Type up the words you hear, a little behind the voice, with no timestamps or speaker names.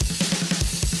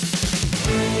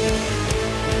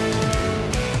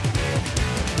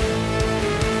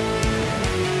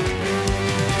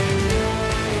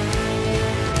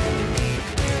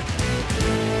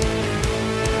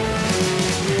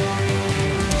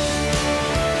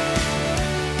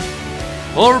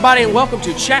Hello, everybody, and welcome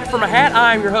to Chat from a Hat.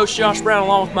 I am your host, Josh Brown,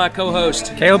 along with my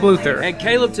co-host, Caleb Luther. And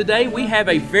Caleb, today we have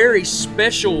a very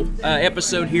special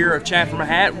episode here of Chat from a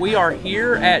Hat. We are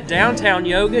here at Downtown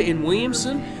Yoga in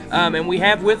Williamson, and we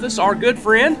have with us our good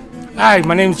friend. Hi,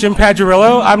 my name is Jim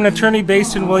Padgerillo. I'm an attorney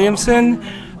based in Williamson.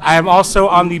 I am also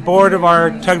on the board of our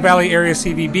Tug Valley Area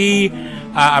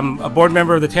CVB. I'm a board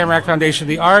member of the Tamarack Foundation of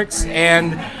the Arts,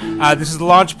 and this is the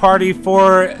launch party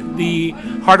for the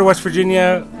Heart of West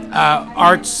Virginia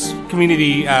Arts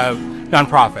Community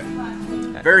nonprofit.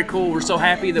 Very cool. We're so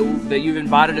happy that you've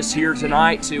invited us here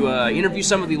tonight to interview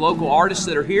some of the local artists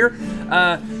that are here.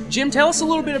 Jim, tell us a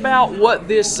little bit about what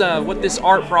this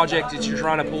art project that you're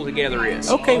trying to pull together is.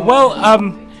 Okay, well,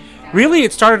 really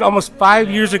it started almost 5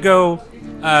 years ago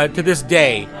to this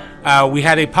day. We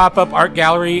had a pop-up art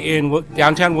gallery in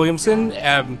downtown Williamson.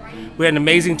 We had an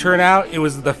amazing turnout. It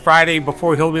was the Friday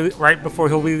before right before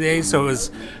Hillbilly Days, so it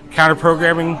was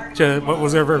counter-programming to what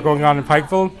was ever going on in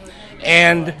Pikeville.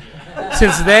 And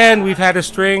since then, we've had a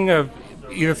string of,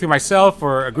 either through myself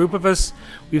or a group of us,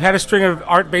 we've had a string of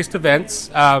art-based events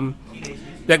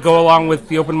that go along with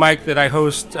the open mic that I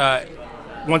host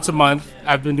once a month.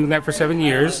 I've been doing that for 7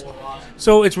 years.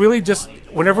 So it's really just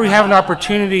whenever we have an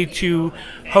opportunity to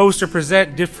host or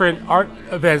present different art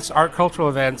events, art cultural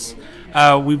events,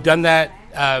 we've done that.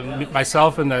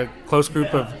 Myself and a close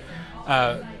group of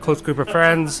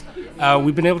friends,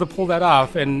 we've been able to pull that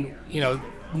off. And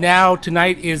now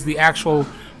tonight is the actual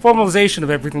formalization of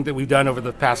everything that we've done over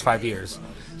the past 5 years.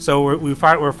 So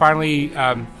we're finally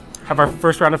have our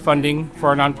first round of funding for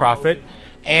our nonprofit.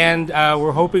 And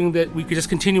we're hoping that we could just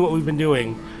continue what we've been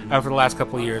doing for the last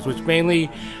couple of years, which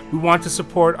mainly we want to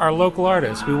support our local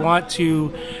artists. We want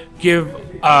to give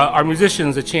our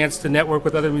musicians a chance to network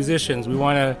with other musicians. We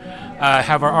want to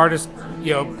have our artists,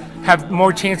 have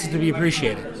more chances to be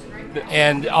appreciated.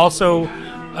 And also,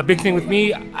 a big thing with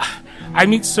me, I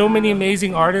meet so many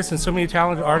amazing artists and so many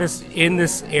talented artists in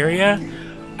this area.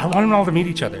 I want them all to meet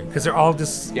each other because they're all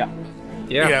just,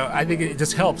 I think it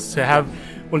just helps to have.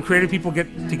 When creative people get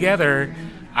together,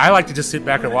 I like to just sit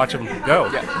back and watch them go.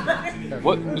 Yeah.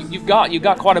 Well, you've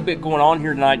got quite a bit going on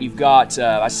here tonight. You've got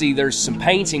I see there's some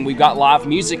painting. We've got live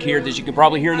music here that you can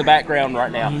probably hear in the background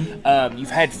right now. Mm-hmm. You've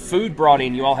had food brought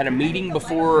in. You all had a meeting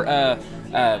before all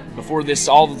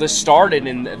of this started,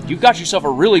 and you've got yourself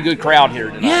a really good crowd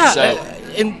here tonight. Yeah, so.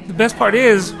 And the best part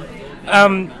is,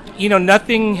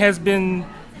 nothing has been.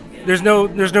 There's no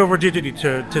rigidity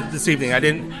to this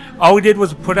evening. All we did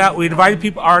was we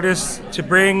invited artists to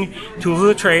bring tools of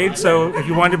the trade. So if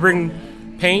you wanted to bring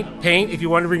paint. If you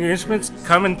wanted to bring your instruments,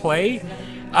 come and play.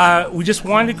 We just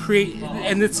wanted to create,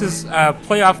 and this is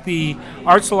play off the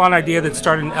art salon idea that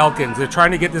started in Elkins. They're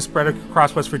trying to get this spread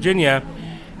across West Virginia.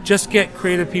 Just get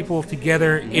creative people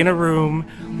together in a room,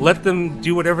 let them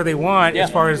do whatever they want as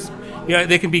far as,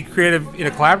 they can be creative in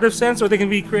a collaborative sense or they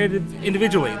can be creative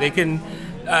individually. They can,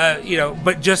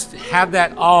 but just have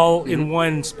that all in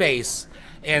one space.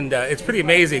 And it's pretty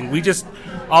amazing. We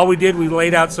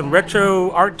laid out some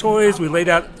retro art toys. We laid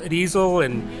out an easel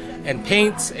and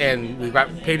paints, and we've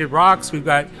got painted rocks. We've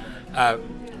got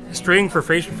string for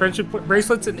friendship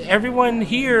bracelets. And everyone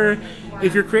here,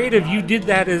 if you're creative, you did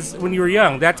that as when you were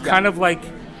young. That's kind of like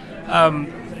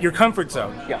your comfort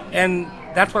zone. Yeah. And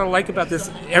that's what I like about this.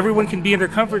 Everyone can be in their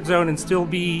comfort zone and still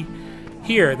be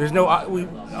here. There's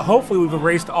hopefully we've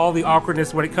erased all the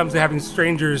awkwardness when it comes to having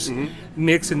strangers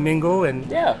mix and mingle,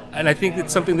 and I think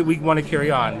it's something that we want to carry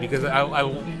on because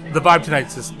the vibe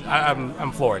tonight's just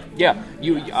I'm floored. Yeah,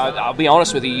 I'll be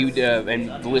honest with you,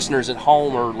 and the listeners at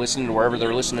home or listening to wherever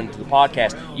they're listening to the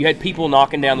podcast, you had people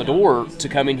knocking down the door to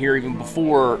come in here even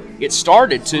before it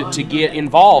started to get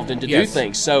involved and to do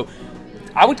things. So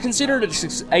I would consider it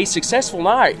a successful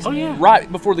night. Right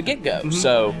before the get-go. Mm-hmm.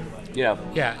 So. Yeah,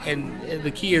 and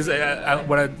the key is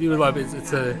what I do love is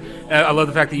I love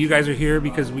the fact that you guys are here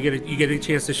because you get a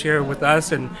chance to share with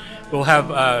us, and we'll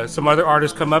have some other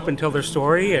artists come up and tell their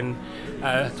story and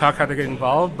talk how they get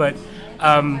involved. But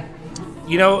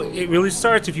it really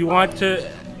starts if you want to.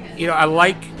 I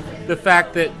like the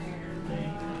fact that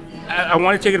I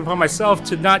want to take it upon myself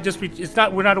to not just be.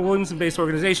 We're not a Williamson-based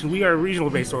organization. We are a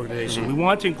regional-based organization. Mm-hmm. We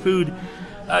want to include.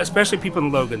 Especially people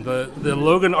in Logan. The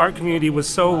Logan art community was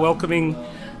so welcoming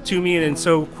to me and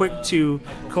so quick to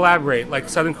collaborate, like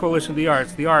Southern Coalition of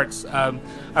the Arts,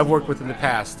 I've worked with in the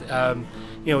past. Don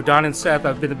and Seth,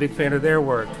 I've been a big fan of their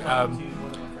work.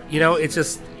 It's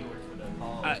just,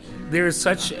 there is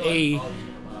such a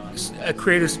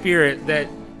creative spirit that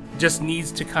just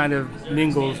needs to kind of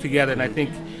mingle together. And I think,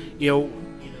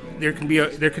 there can be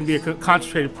a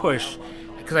concentrated push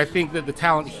because I think that the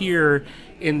talent here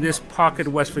in this pocket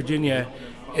of West Virginia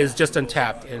is just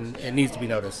untapped and needs to be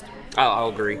noticed. I'll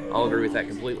agree. I'll agree with that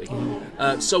completely.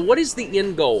 So what is the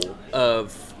end goal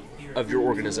of your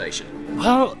organization?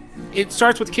 Well, it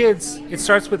starts with kids. It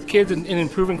starts with kids in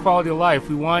improving quality of life.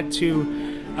 We want to,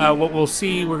 what we'll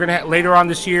see, we're going to later on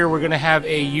this year, we're going to have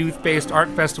a youth-based art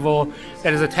festival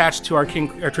that is attached to our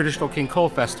traditional King Cole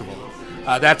Festival.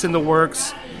 That's in the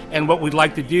works, and what we'd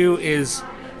like to do is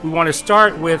we want to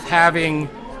start with having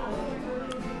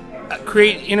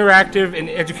create interactive and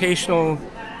educational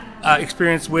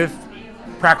experience with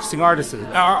practicing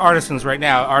artisans right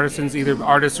now, either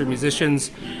artists or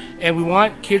musicians, and we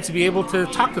want kids to be able to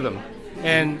talk to them,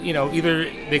 and either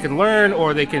they can learn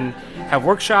or they can have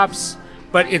workshops,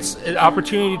 but it's an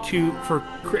opportunity for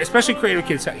especially creative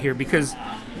kids out here, because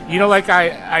like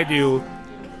I do,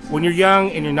 when you're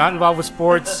young and you're not involved with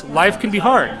sports, life can be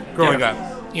hard growing up,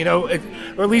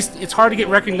 or at least it's hard to get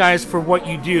recognized for what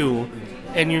you do,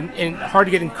 and hard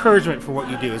to get encouragement for what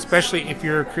you do, especially if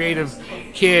you're a creative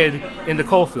kid in the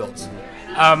coal fields.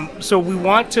 So we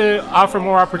want to offer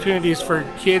more opportunities for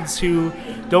kids who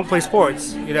don't play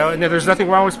sports, and there's nothing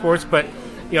wrong with sports, but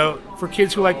for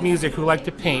kids who like music, who like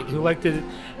to paint, who like to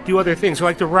do other things, who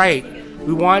like to write,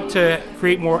 we want to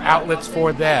create more outlets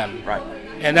for them. Right.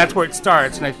 And that's where it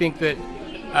starts. And I think that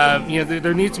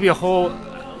there needs to be a whole.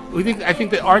 I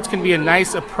think that arts can be a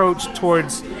nice approach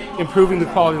towards improving the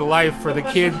quality of life for the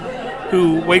kid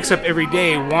who wakes up every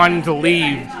day wanting to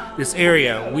leave this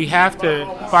area. We have to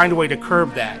find a way to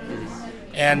curb that.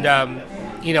 And,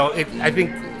 I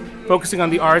think focusing on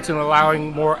the arts and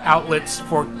allowing more outlets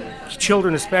for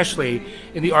children especially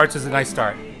in the arts is a nice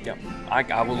start. Yeah,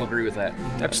 I will agree with that.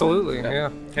 Absolutely, yeah.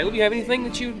 Caleb, you have anything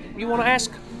that you want to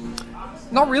ask?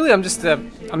 Not really. I'm just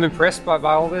I'm impressed by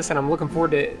all this, and I'm looking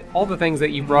forward to all the things that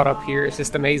you brought up here. It's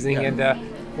just amazing, and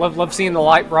love seeing the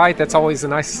light bright. That's always a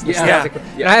nice nostalgic.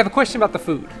 And I have a question about the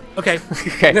food. Okay.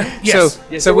 Okay. Yes.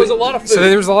 So there was a lot of food. So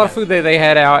there was a lot of food that they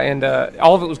had out, and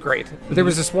all of it was great. But there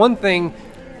was this one thing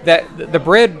that the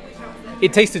bread,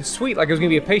 it tasted sweet, like it was going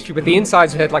to be a pastry, but the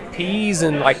insides had like peas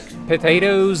and like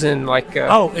potatoes and like.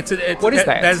 What is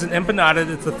that? That is an empanada.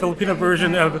 It's the Filipino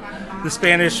version of the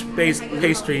Spanish-based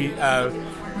pastry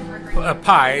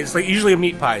pie. It's like usually a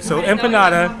meat pie. So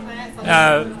empanada,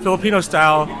 Filipino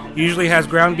style, usually has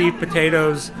ground beef,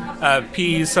 potatoes,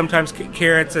 peas, sometimes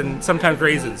carrots, and sometimes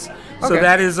raisins. So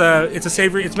that is it's a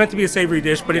savory. It's meant to be a savory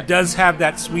dish, but it does have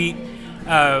that sweet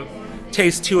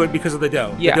taste to it because of the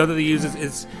dough. Yeah. The dough that they use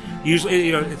is usually,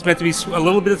 it's meant to be a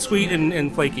little bit sweet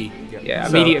and flaky. Yeah.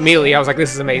 Immediately, I was like,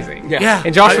 "This is amazing." Yeah.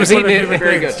 And Josh was eating it.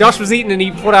 Very good. Josh was eating, and he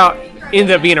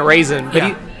ended up being a raisin, but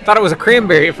he thought it was a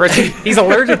cranberry at first. He's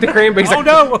allergic to cranberries. Oh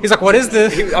no! He's like, "What is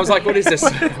this?" I was like, "What is this?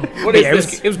 What is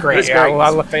this?" It was great. It's great. I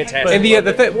love Fantastic. And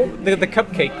the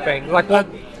cupcake thing, like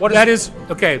what is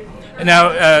okay.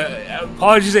 Now,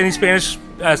 apologies to any Spanish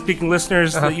speaking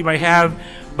listeners that you might have,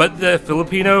 but the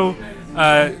Filipino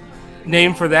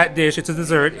name for that dish, it's a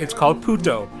dessert. It's called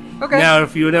puto. Okay. Now,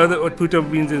 if you know that what puto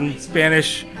means in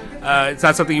Spanish, it's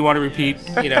not something you want to repeat,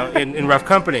 in rough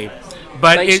company.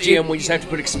 But Thanks, Jim. We just have to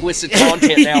put explicit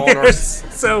content now on our.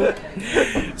 So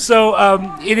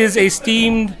it is a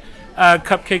steamed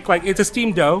cupcake. Like it's a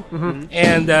steamed dough,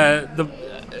 and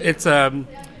it's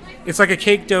like a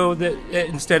cake dough that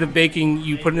instead of baking,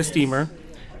 you put in a steamer.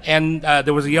 And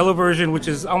there was a yellow version, which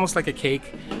is almost like a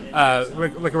cake,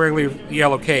 like a regular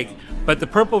yellow cake. But the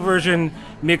purple version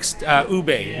mixed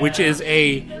ube, which is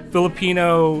a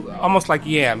Filipino, almost like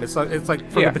yam. It's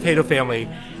like from the potato family.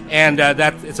 And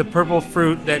it's a purple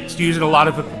fruit that's used in a lot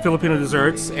of Filipino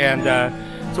desserts. And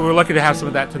so we're lucky to have some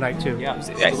of that tonight, too. Yeah, it's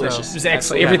delicious. It was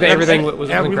excellent. Everything was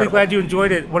I'm incredible. really glad you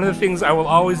enjoyed it. One of the things I will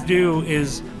always do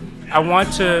is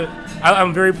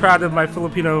I'm very proud of my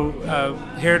Filipino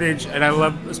heritage, and I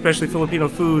love especially Filipino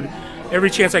food. Every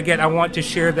chance I get, I want to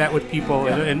share that with people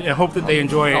and hope that they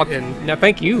enjoy it. And now,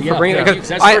 thank you for bringing it. That's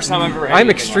the first time I've ever had I'm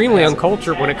anything extremely like that.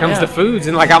 uncultured when it comes to foods,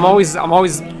 and like I'm always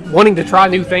wanting to try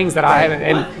new things that I haven't,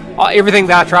 and everything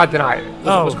that I tried tonight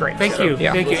was great. Thank So, you,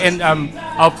 yeah. thank you. And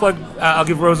I'll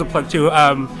give Rose a plug too.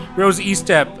 Rose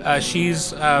Estep,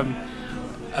 she's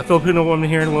a Filipino woman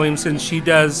here in Williamson. She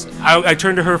does. I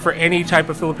turn to her for any type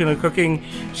of Filipino cooking.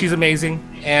 She's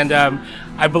amazing, and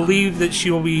I believe that she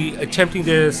will be attempting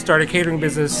to start a catering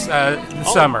business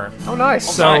this summer. Oh,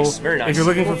 nice. So nice. Very nice. if you're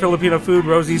looking for Filipino food,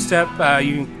 Rose Estep,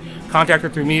 you can contact her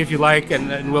through me if you like,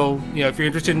 and we'll, if you're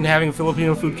interested in having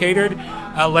Filipino food catered,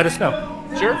 let us know.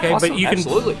 Sure. Okay, Awesome. but you can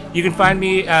Absolutely. You can find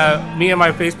me on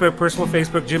my personal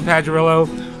Facebook, Jim Padgerillo.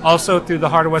 Also through the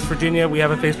Heart of West Virginia, we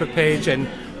have a Facebook page and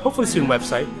hopefully soon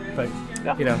website. But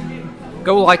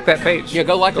Go like that page. Yeah,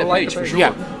 go like that page for sure.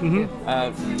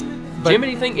 Yeah. Jim,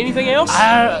 anything else?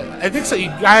 I think so. You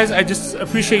guys, I just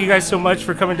appreciate you guys so much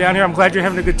for coming down here. I'm glad you're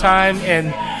having a good time,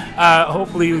 and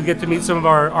hopefully we get to meet some of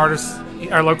our artists,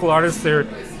 our local artists. They're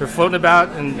floating about,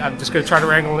 and I'm just going to try to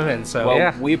wrangle them in. So,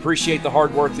 well, we appreciate the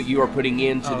hard work that you are putting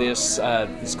into this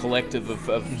collective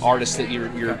of artists that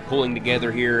you're pulling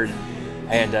together here,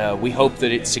 and we hope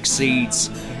that it succeeds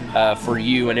for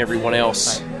you and everyone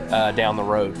else down the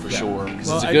road for sure.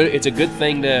 Because it's a good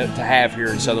thing to have here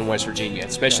in Southern West Virginia,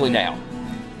 especially now.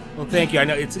 Well, thank you. I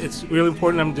know it's really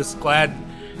important. I'm just glad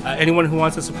anyone who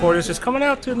wants to support us just coming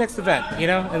out to the next event.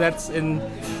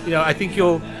 I think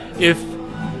you'll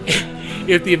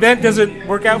if the event doesn't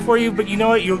work out for you, but you know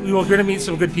what, you're going to meet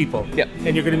some good people. Yep.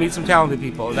 And you're going to meet some talented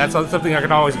people. And that's something I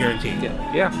can always guarantee.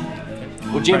 Yeah.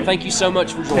 Well, Jim, thank you so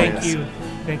much for joining us.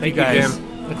 Thank you, guys.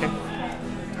 Jim. Okay.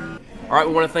 All right,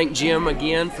 we want to thank Jim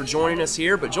again for joining us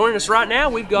here. But joining us right now,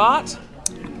 we've got...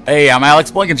 Hey, I'm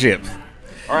Alex Blankenship.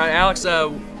 All right, Alex,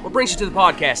 what brings you to the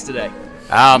podcast today?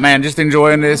 Oh, man, just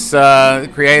enjoying this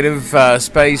creative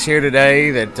space here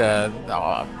today.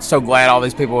 So glad all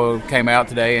these people came out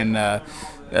today and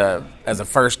as a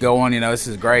first going, this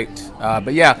is great.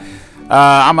 But yeah,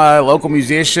 I'm a local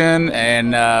musician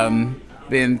and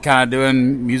been kind of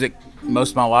doing music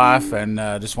most of my life, and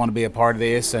just want to be a part of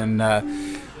this. And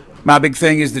my big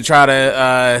thing is to try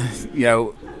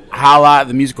to, highlight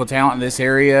the musical talent in this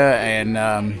area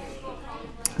and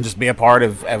just be a part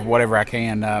of whatever I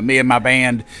can. Me and my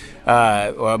band,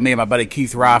 me and my buddy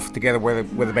Keith Rife, together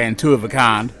with the band Two of a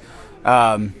Kind,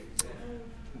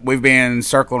 we've been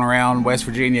circling around West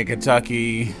Virginia,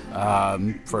 Kentucky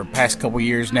for the past couple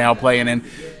years now, playing in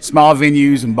small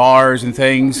venues and bars and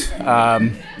things.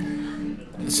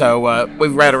 So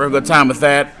we've had a real good time with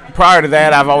that. Prior to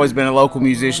that, I've always been a local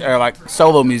musician, or like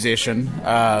solo musician,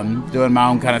 doing my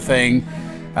own kind of thing.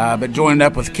 But joining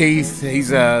up with Keith,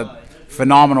 he's a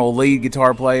phenomenal lead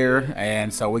guitar player,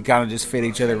 and so we kind of just fit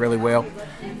each other really well.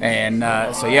 And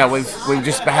so yeah, we've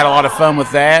just had a lot of fun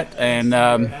with that, and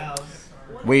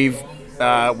we're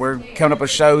coming up with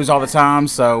shows all the time.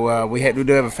 So we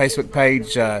do have a Facebook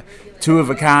page. Two of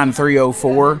a Kind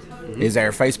 304 is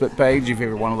our Facebook page if you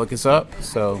ever want to look us up.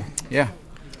 So yeah.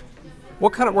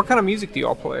 What kind of music do you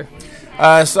all play?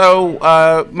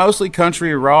 So mostly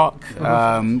country rock.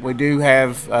 We do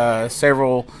have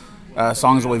several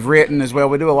songs that we've written as well.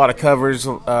 We do a lot of covers.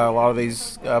 A lot of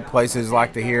these places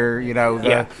like to hear,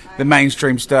 the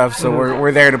mainstream stuff. So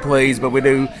we're there to please, but we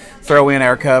do throw in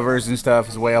our covers and stuff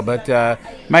as well. But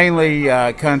mainly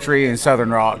country and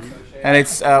southern rock. And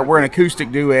it's we're an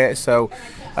acoustic duet, so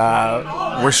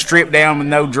we're stripped down with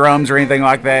no drums or anything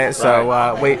like that.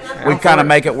 So we kind of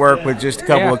make it work with just a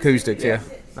couple acoustics. Yeah.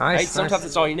 Nice. Hey, sometimes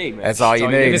that's all you need, man. That's all you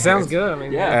need. It sounds good. I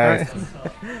mean, yeah.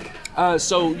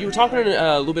 So you were talking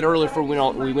a little bit earlier before we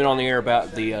went on the air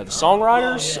about the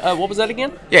songwriters. What was that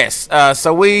again? Yes.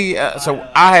 So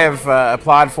I have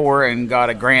applied for and got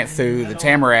a grant through the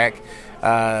Tamarack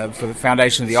for the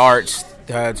Foundation of the Arts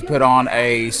to put on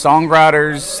a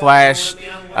songwriters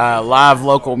 / live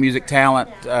local music talent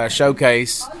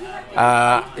showcase.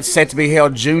 It's set to be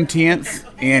held June 10th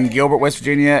in Gilbert, West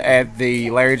Virginia at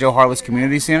the Larry Joe Harless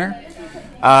Community Center.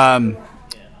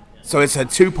 So it's a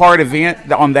two-part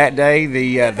event on that day.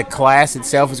 The class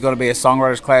itself is going to be a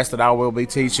songwriters class that I will be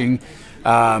teaching.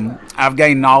 I've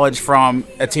gained knowledge from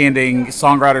attending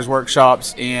songwriters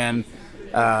workshops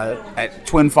at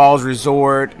Twin Falls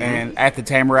Resort and at the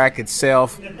Tamarack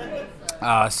itself.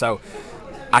 So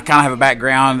I kind of have a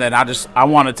background that I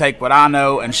want to take what I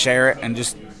know and share it and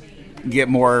just get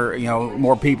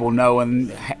more people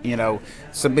knowing,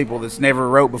 some people that's never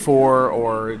wrote before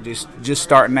or just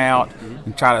starting out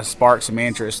and try to spark some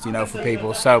interest, for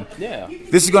people. So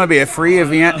this is going to be a free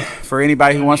event for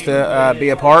anybody who wants to be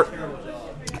a part.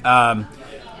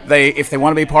 If they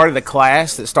want to be part of the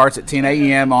class that starts at 10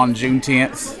 a.m. on June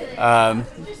 10th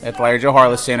at the Larry Joe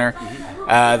Harless Center,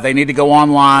 they need to go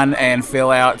online and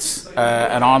fill out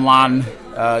an online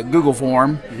Google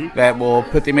form that will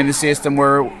put them in the system.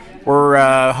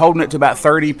 We're holding it to about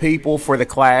 30 people for the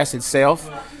class itself.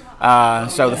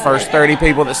 So the first 30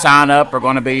 people that sign up are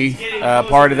going to be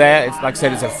part of that. It's, like I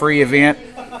said, it's a free event.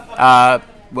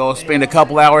 We'll spend a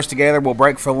couple hours together. We'll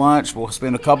break for lunch. We'll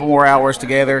spend a couple more hours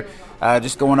together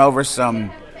just going over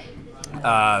some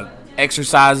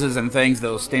exercises and things that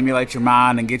will stimulate your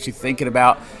mind and get you thinking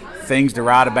about things to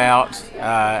write about,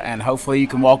 and hopefully you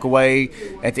can walk away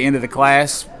at the end of the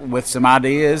class with some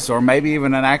ideas or maybe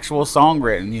even an actual song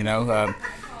written,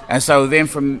 and so then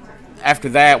from after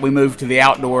that we move to the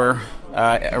outdoor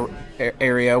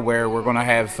area where we're going to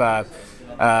have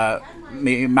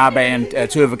my band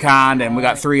Two of a Kind, and we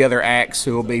got 3 other acts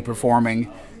who will be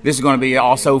performing This is going to be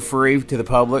also free to the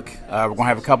public. We're going to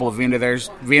have a couple of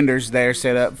vendors there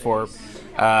set up for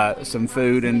some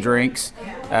food and drinks.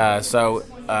 So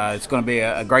it's going to be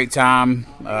a great time.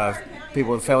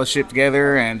 People with fellowship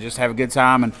together and just have a good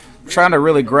time, and trying to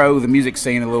really grow the music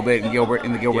scene a little bit in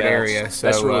the Gilbert area. So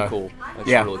that's really cool. That's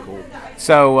really cool.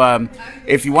 So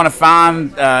if you want to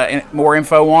find more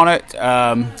info on it,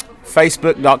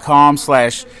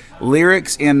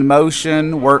 Facebook.com/Lyrics in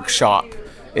Motion Workshop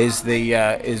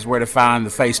is where to find the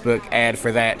Facebook ad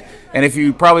for that. And if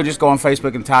you probably just go on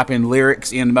Facebook and type in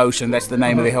Lyrics in Motion, that's the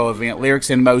name of the whole event, Lyrics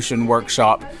in Motion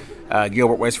Workshop,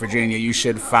 Gilbert, West Virginia. You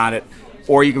should find it.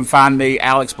 Or you can find me,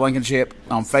 Alex Blankenship,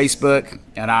 on Facebook,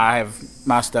 and I have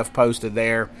my stuff posted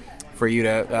there for you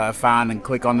to find and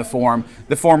click on the form.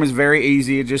 The form is very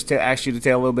easy. It just asks you to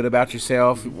tell a little bit about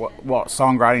yourself, what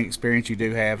songwriting experience you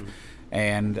do have,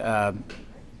 and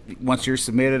once you're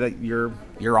submitted,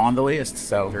 you're on the list.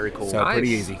 So very cool. So nice. Pretty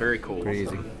easy. Very cool. Pretty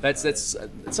easy. That's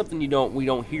something we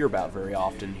don't hear about very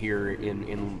often here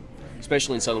in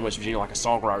especially in Southern West Virginia, like a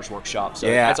songwriters workshop. So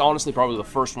that's honestly probably the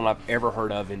first one I've ever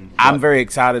heard of in I'm very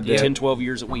excited to 10, 12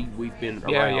 years that we've been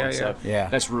around. So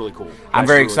that's really cool. I'm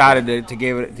very excited to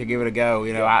give it a go.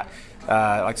 You know, I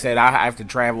like I said, I have to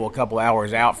travel a couple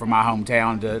hours out from my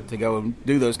hometown to go and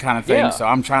do those kind of things. Yeah. So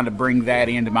I'm trying to bring that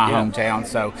into my hometown.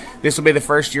 So this will be the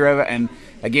first year of it, and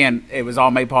again, it was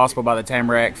all made possible by the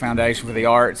Tamarack Foundation for the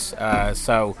Arts.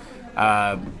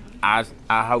 I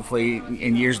hopefully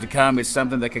in years to come it's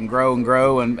something that can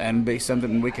grow and be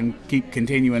something we can keep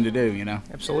continuing to do. You know,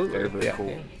 absolutely. Very cool.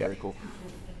 Yeah. Very cool.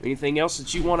 Anything else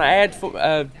that you want to add to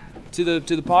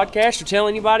the podcast or tell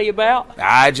anybody about?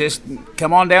 I just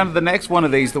come on down to the next one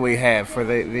of these that we have for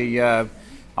the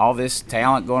all this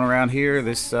talent going around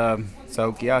here. So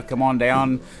come on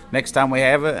down next time we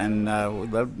have it, and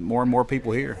we'd love more and more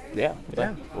people here. Yeah.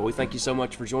 Well, we thank you so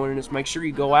much for joining us. Make sure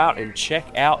you go out and check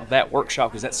out that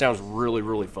workshop because that sounds really,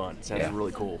 really fun. It sounds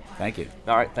really cool. Thank you.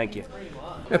 All right, thank you.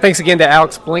 Thanks again to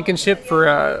Alex Blankenship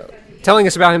for telling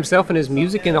us about himself and his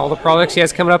music and all the projects he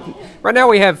has coming up. Right now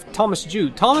we have Thomas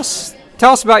Jude. Thomas,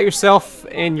 tell us about yourself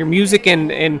and your music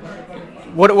and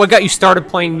what got you started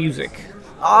playing music.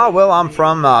 Well, I'm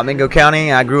from Mingo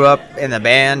County. I grew up in the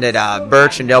band at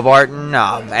Birch and Del Barton,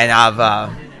 and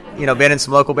I've been in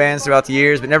some local bands throughout the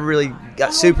years, but never really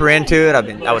got super into it.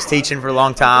 I was teaching for a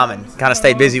long time and kind of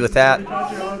stayed busy with that.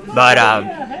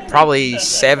 But probably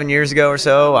 7 years ago or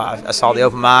so, I saw the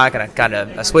open mic,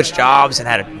 and I switched jobs and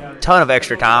had a ton of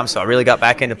extra time, so I really got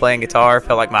back into playing guitar.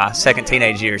 Felt like my second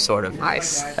teenage year, sort of.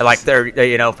 Nice. At like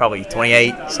 30, probably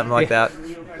 28, something like that.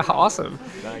 Awesome.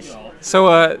 Nice.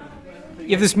 So, you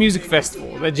have this music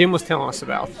festival that Jim was telling us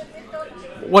about.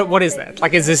 What is that?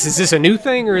 Like, is this a new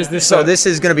thing, or is this? So this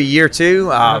is going to be year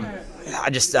 2. I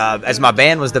just as my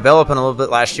band was developing a little bit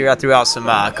last year, I threw out some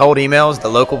cold emails to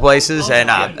local places,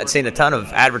 and I'd seen a ton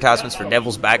of advertisements for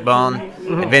Devil's Backbone,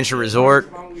 Adventure Resort,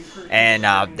 and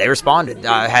they responded.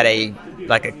 I had a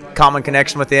common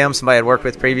connection with them. Somebody I'd worked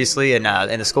with previously in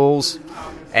the schools,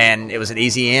 and it was an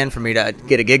easy in for me to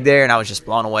get a gig there, and I was just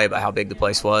blown away by how big the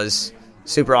place was.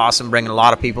 Super awesome, bringing a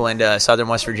lot of people into Southern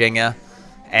West Virginia,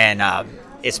 and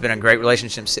it's been a great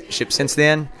relationship since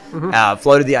then.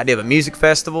 Floated the idea of a music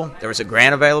festival. There was a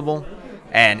grant available,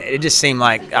 and it just seemed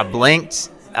like I blinked,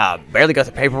 barely got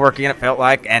the paperwork in, it felt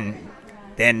like, and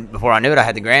then before I knew it, I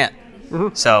had the grant.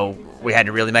 So we had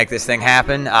to really make this thing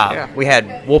happen. We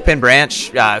had Wolfpen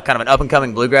Branch, kind of an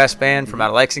up-and-coming bluegrass band from out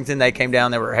of Lexington. They came down.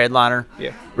 They were a headliner.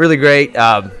 Yeah. Really great.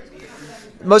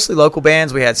 Mostly local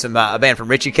bands. We had some a band from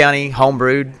Ritchie County,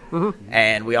 Homebrewed,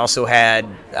 and we also had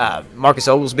Marcus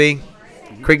Oglesby,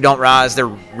 Creek Don't Rise. They're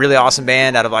a really awesome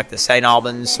band out of like the St.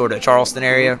 Albans, sort of Charleston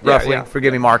area, roughly. Yeah.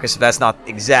 Forgive me, Marcus, if that's not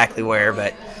exactly where,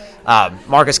 but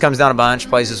Marcus comes down a bunch,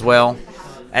 plays as well.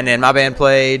 And then my band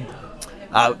played.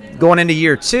 Going into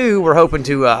year 2, we're hoping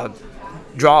to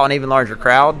draw an even larger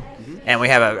crowd, and we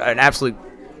have an absolute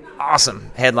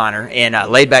awesome headliner in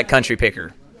Laid Back Country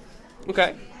Picker.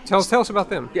 Okay. Tell us about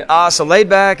them. Yeah. So Laid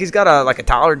Back, he's got a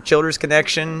Tyler Childers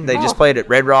connection. They just played at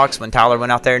Red Rocks when Tyler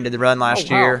went out there and did the run last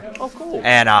year. Oh, cool.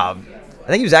 And I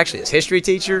think he was actually his history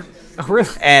teacher. Oh, really?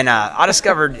 And I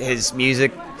discovered his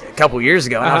music a couple years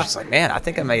ago, and I was just like, man, I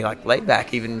think I may like Laid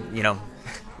Back even,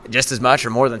 just as much or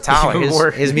more than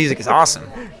Tyler. His music is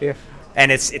awesome. Yeah.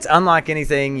 And it's unlike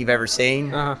anything you've ever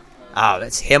seen.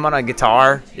 It's him on a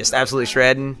guitar, just absolutely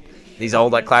shredding these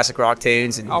old classic rock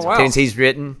tunes and tunes he's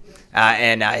written.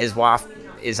 And his wife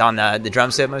is on the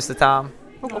drum set most of the time.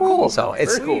 Oh, cool. So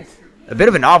it's a bit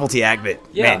of a novelty act,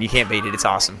 but man, you can't beat it. It's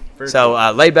awesome.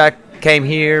 Laid Back came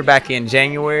here back in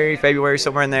January, February,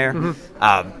 somewhere in there.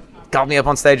 Called me up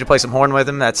on stage to play some horn with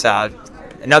him. That's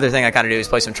another thing I kind of do is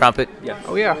play some trumpet.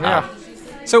 Oh yeah.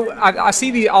 So I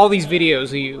see all these videos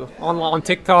of you on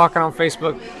TikTok and on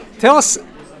Facebook. Tell us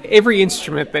every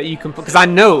instrument that you can, because I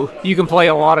know you can play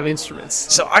a lot of instruments.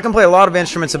 So I can play a lot of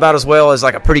instruments about as well as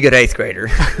like a pretty good 8th grader.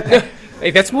 Hey,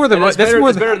 that's more than That's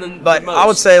better than But most. I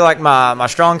would say like my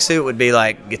strong suit would be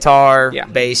like guitar, Yeah.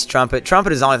 bass, trumpet.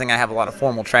 Trumpet is the only thing I have a lot of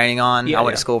formal training on. Yeah, I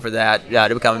went yeah. to school for that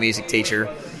to become a music teacher.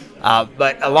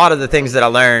 But a lot of the things that I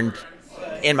learned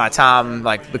in my time,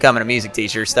 like becoming a music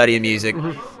teacher, studying music,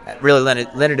 really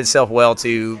lended itself well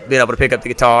to being able to pick up the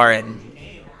guitar and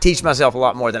teach myself a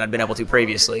lot more than I'd been able to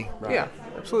previously. Yeah,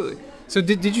 absolutely. So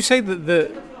did you say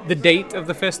the date of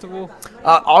the festival?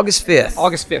 August 5th.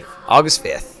 August 5th. August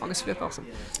 5th. August 5th, awesome.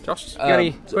 Josh, you got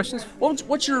any questions?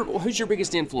 Who's your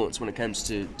biggest influence when it comes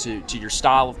to your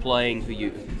style of playing,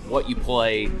 what you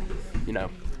play, you know?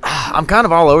 I'm kind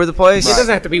of all over the place. It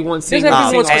doesn't have to be one single. Doesn't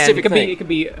have to be one thing. specific thing. It could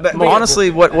be. But multiple.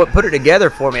 honestly, what put it together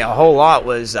for me a whole lot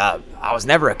was I was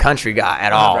never a country guy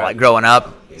at all. Right. Like growing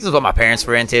up, this is what my parents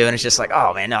were into, and it's just like,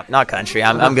 oh man, not country.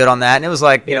 I'm good on that. And it was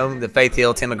like the Faith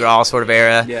Hill, Tim McGraw sort of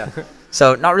era. Yeah.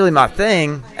 So not really my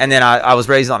thing. And then I was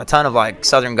raised on a ton of like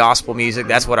Southern gospel music.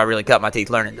 That's what I really cut my teeth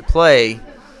learning to play.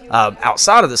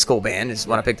 Outside of the school band is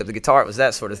when I picked up the guitar. It was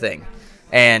that sort of thing.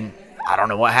 And I don't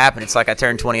know what happened. It's like I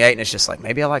turned 28 and it's just like,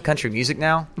 maybe I like country music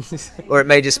now. Or it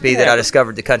may just be that I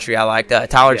discovered the country I liked.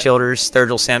 Tyler Childers,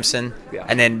 Sturgill Simpson,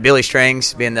 and then Billy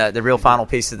Strings being the real final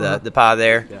piece of the pie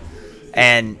there. Yeah.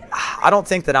 And I don't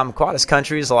think that I'm quite as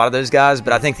country as a lot of those guys,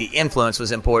 but I think the influence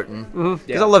was important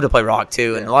because I love to play rock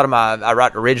too. And a lot of I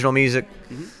write original music.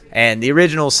 And the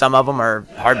originals, some of them are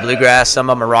hard bluegrass, some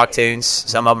of them are rock tunes,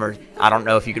 some of them are, I don't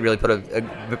know if you could really put a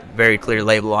very clear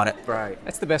label on it. Right.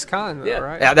 That's the best kind, though,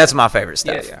 right? Yeah, that's my favorite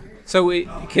stuff. Yeah. So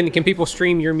can people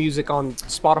stream your music on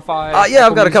Spotify? Yeah, I've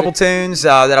Apple got a couple Music? tunes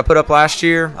that I put up last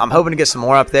year. I'm hoping to get some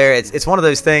more up there. It's one of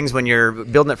those things when you're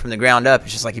building it from the ground up.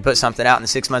 It's just like you put something out and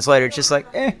 6 months later, it's just like,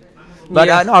 eh. But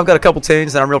Yeah. no, I've got a couple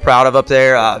tunes that I'm real proud of up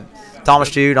there. Thomas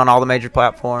Jude on all the major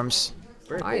platforms.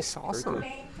 Nice, awesome.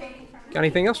 Got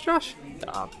anything else, Josh? You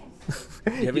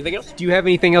have anything else? Do you have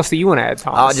anything else that you want to add,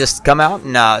 Thomas? Just come out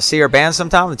and see our band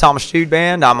sometime, the Thomas Jude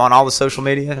Band. I'm on all the social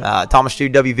media, Thomas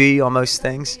Jude WV on most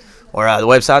things. Or the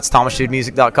website's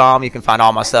thomasjudemusic.com. You can find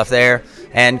all my stuff there.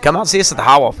 And come out and see us at the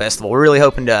HeART Festival. We're really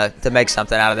hoping to make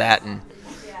something out of that and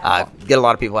get a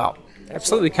lot of people out.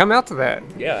 Absolutely, come out to that.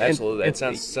 Yeah, absolutely. That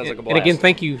sounds like a blast. And again,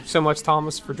 thank you so much,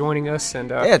 Thomas, for joining us. And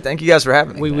Yeah, thank you guys for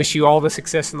having me. we wish you all the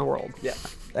success in the world. Yeah.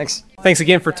 Thanks. Thanks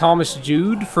again for Thomas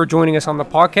Jude for joining us on the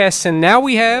podcast. And now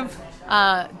we have.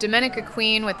 Domenica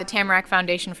Queen with the Tamarack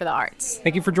Foundation for the Arts.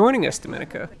 Thank you for joining us,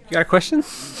 Domenica. You got a question?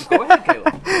 Go ahead,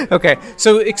 Kayla. Okay,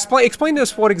 so explain to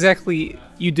us what exactly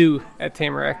you do at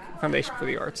Tamarack Foundation for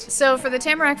the Arts. So for the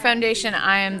Tamarack Foundation,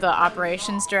 I am the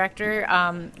operations director.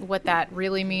 What that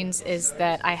really means is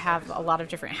that I have a lot of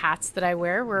different hats that I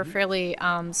wear. We're a fairly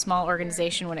small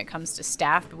organization when it comes to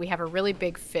staff, but we have a really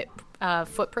big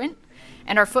footprint.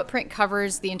 And our footprint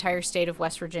covers the entire state of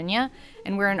West Virginia,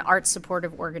 and we're an arts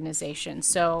supportive organization.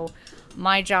 So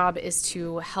my job is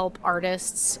to help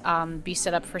artists be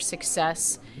set up for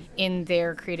success in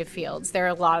their creative fields. There are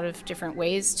a lot of different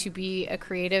ways to be a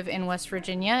creative in West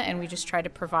Virginia, and we just try to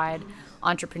provide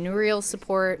entrepreneurial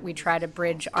support. We try to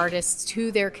bridge artists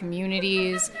to their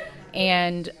communities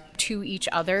and to each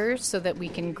other so that we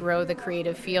can grow the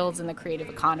creative fields and the creative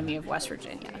economy of West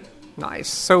Virginia. Nice.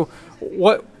 So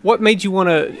what made you want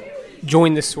to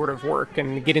join this sort of work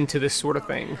and get into this sort of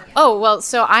thing? Oh, well,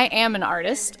 so I am an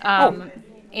artist,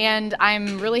 and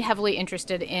I'm really heavily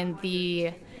interested in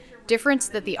the difference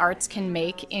that the arts can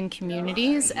make in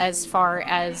communities as far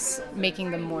as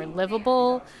making them more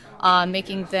livable,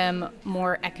 making them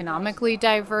more economically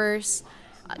diverse,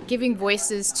 giving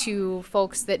voices to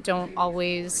folks that don't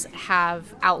always have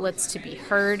outlets to be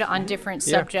heard on different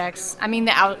subjects. I mean,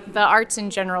 the arts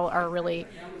in general are a really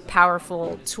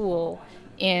powerful tool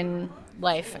in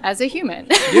life as a human.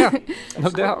 Yeah, no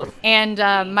doubt. And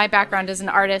my background as an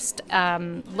artist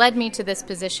led me to this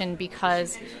position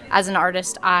because as an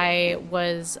artist, I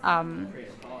was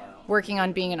working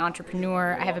on being an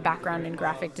entrepreneur. I have a background in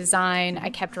graphic design. I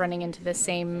kept running into the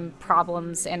same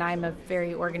problems, and I'm a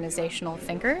very organizational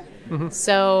thinker. Mm-hmm.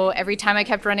 So every time I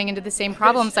kept running into the same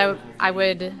problems, I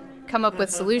would come up with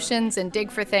solutions and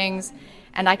dig for things.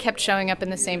 And I kept showing up in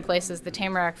the same place as the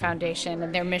Tamarack Foundation,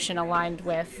 and their mission aligned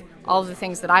with all of the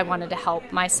things that I wanted to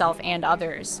help myself and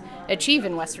others achieve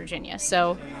in West Virginia.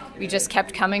 So we just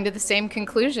kept coming to the same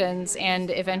conclusions,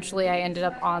 and eventually I ended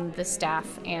up on the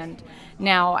staff. And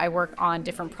now I work on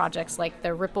different projects like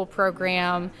the Ripple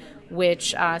program,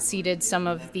 which seeded some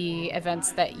of the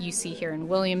events that you see here in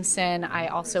Williamson. I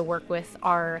also work with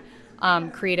our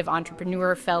creative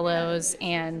entrepreneur fellows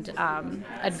and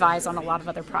advise on a lot of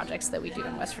other projects that we do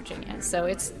in West Virginia. So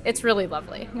it's really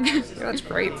lovely. Yeah, that's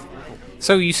great.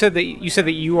 So you said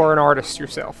that you are an artist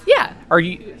yourself. Yeah.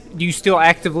 Do you still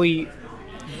actively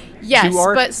Yes, do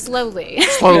art? but slowly.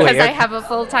 Slowly, because I okay. have a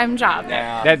full-time job.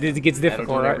 That it gets That'll do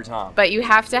difficult, it every right? time. But you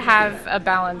have to have a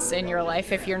balance in your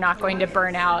life if you're not going to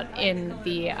burn out in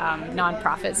the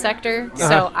nonprofit sector.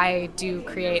 So I do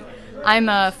create. I'm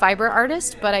a fiber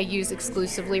artist, but I use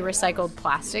exclusively recycled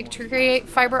plastic to create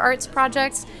fiber arts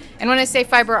projects. And when I say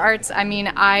fiber arts, I mean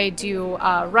I do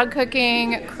rug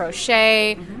hooking,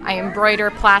 crochet, I embroider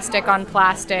plastic on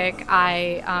plastic,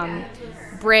 I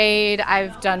braid,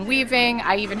 I've done weaving,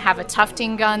 I even have a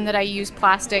tufting gun that I use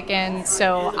plastic in.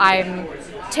 So I'm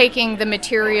taking the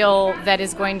material that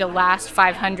is going to last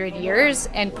 500 years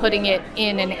and putting it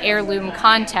in an heirloom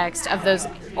context of those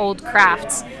old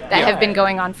crafts that have been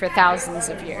going on for thousands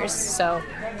of years. So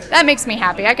that makes me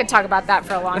happy. I could talk about that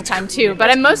for a long time too,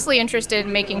 but I'm mostly interested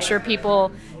in making sure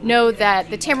people know that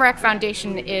the Tamarack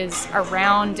Foundation is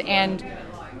around and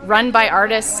run by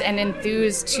artists and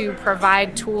enthused to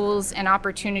provide tools and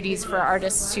opportunities for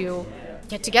artists to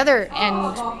get together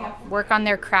and work on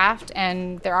their craft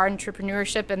and their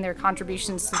entrepreneurship and their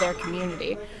contributions to their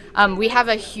community. We have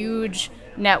a huge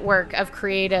network of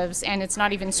creatives, and it's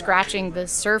not even scratching the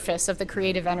surface of the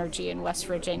creative energy in West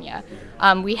Virginia.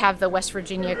 We have the West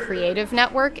Virginia Creative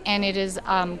Network, and it is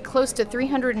close to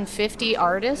 350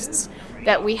 artists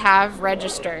that we have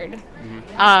registered.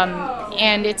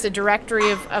 And it's a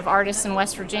directory of artists in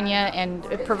West Virginia, and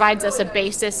it provides us a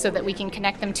basis so that we can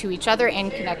connect them to each other and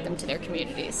connect them to their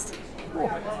communities.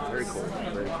 Very cool.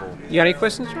 Very cool. You got any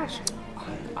questions, Josh?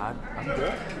 I'm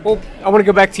good. Well, I want to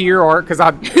go back to your art because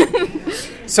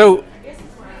So,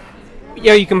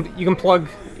 yeah, you can plug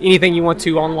anything you want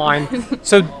to online.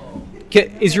 So,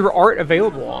 is your art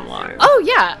available online? Oh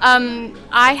yeah,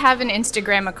 I have an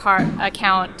Instagram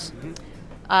account.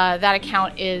 That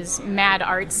account is Mad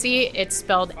Artsy. It's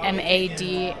spelled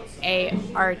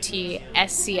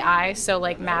MADARTSCI, so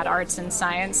like Mad Arts and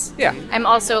Science. Yeah. I'm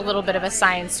also a little bit of a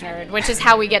science nerd, which is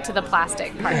how we get to the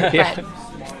plastic part. Yeah. But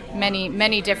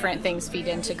many different things feed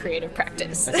into creative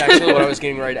practice. That's actually what I was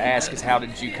getting ready to ask: is how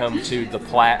did you come to the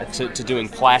to doing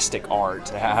plastic art?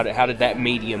 How did that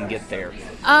medium get there?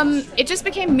 It just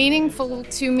became meaningful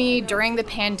to me during the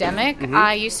pandemic.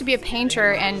 I used to be a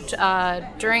painter, and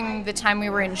during the time we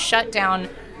were in shutdown,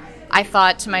 I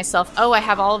thought to myself, oh, I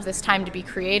have all of this time to be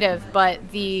creative,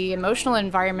 but the emotional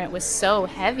environment was so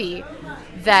heavy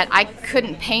that I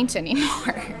couldn't paint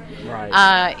anymore.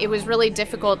 Right. It was really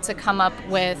difficult to come up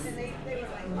with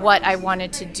what I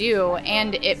wanted to do,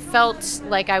 and it felt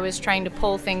like I was trying to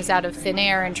pull things out of thin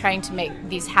air and trying to make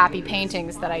these happy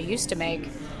paintings that I used to make,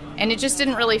 and it just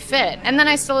didn't really fit. And then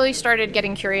I slowly started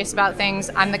getting curious about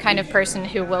things. I'm the kind of person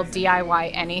who will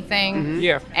DIY anything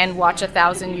and watch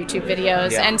 1,000 YouTube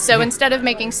videos. Yeah. And so instead of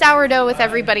making sourdough with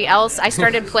everybody else, I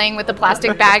started playing with the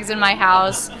plastic bags in my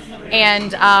house.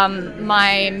 And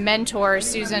my mentor,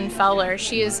 Susan Feller,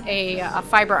 she is a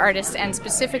fiber artist and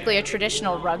specifically a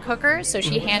traditional rug hooker. So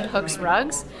she hand hooks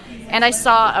rugs. And I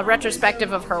saw a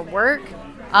retrospective of her work.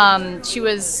 She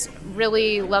was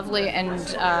really lovely and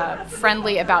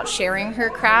friendly about sharing her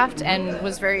craft and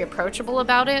was very approachable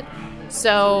about it.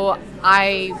 So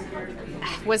I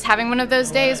was having one of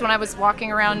those days when I was walking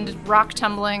around rock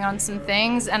tumbling on some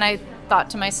things, and I thought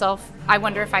to myself, I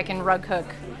wonder if I can rug hook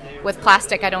with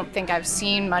plastic. I don't think I've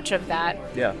seen much of that.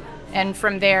 Yeah. And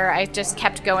from there, I just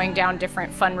kept going down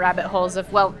different fun rabbit holes of,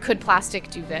 well, could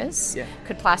plastic do this? Yeah.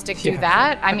 Could plastic do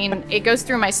that? I mean, it goes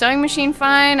through my sewing machine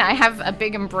fine. I have a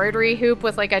big embroidery hoop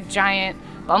with like a giant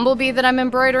bumblebee that I'm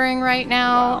embroidering right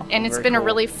now. Wow. And it's Very been cool. a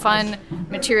really fun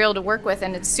material to work with,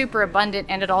 and it's super abundant,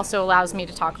 and it also allows me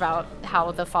to talk about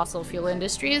how the fossil fuel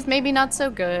industry is maybe not so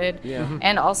good. Yeah.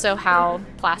 And also how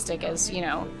plastic is,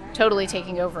 totally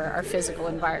taking over our physical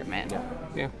environment.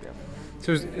 Yeah.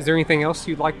 So is there anything else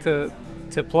you'd like to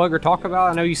plug or talk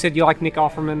about? I know you said you like Nick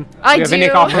Offerman. I We have a do.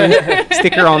 Nick Offerman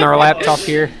sticker on our laptop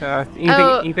here.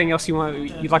 Anything else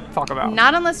you'd like to talk about?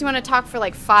 Not unless you want to talk for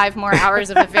like 5 more hours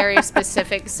of a very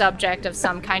specific subject of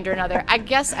some kind or another. I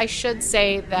guess I should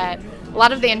say that a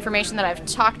lot of the information that I've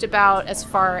talked about as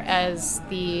far as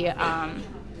the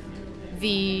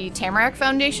Tamarack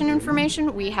Foundation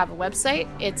information, we have a website.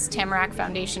 It's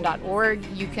tamarackfoundation.org.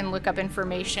 You can look up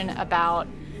information about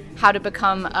how to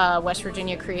become a West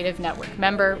Virginia Creative Network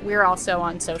member. We're also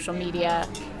on social media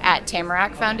at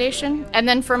Tamarack Foundation. And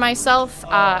then for myself,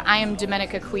 I am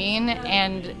Domenica Queen,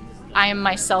 and I am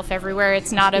myself everywhere.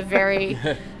 It's not a very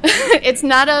it's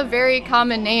not a very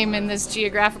common name in this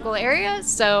geographical area,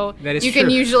 so you can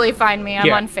usually find me.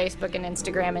 I'm on Facebook and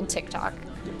Instagram and TikTok.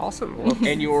 Awesome.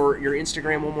 And your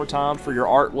Instagram one more time for your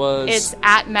art was? It's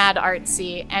at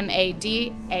MadArtsci,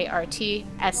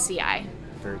 MADARTSCI.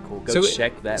 Very cool. Go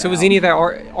check that out. So is any of that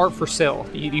art for sale?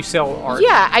 You sell art?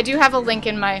 Yeah, I do have a link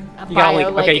in my bio. You got a link.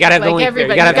 Okay, you gotta have the link.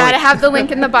 Everybody, you gotta have the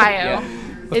link in the bio.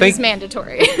 It is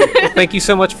mandatory. Thank you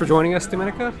so much for joining us,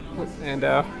 Dominica, and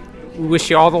we wish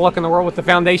you all the luck in the world with the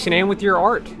foundation and with your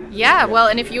art. Yeah, well,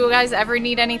 and if you guys ever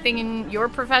need anything in your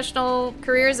professional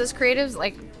careers as creatives,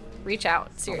 like, reach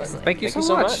out. Seriously. Thank you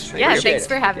so much. Yeah, thanks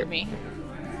for having me.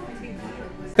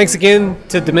 Thanks again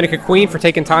to Dominica Queen for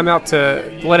taking time out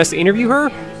to let us interview her.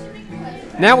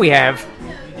 Now we have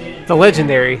the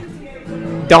legendary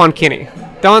Don Kenny.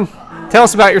 Don, tell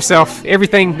us about yourself,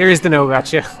 everything there is to know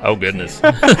about you. Oh, goodness.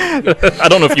 I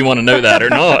don't know if you want to know that or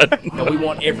not. No, we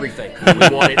want everything. We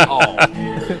want it all.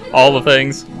 All the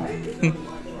things?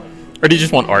 Or do you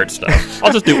just want art stuff?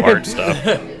 I'll just do art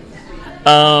stuff.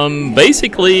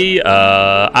 Basically,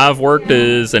 I've worked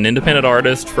as an independent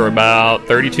artist for about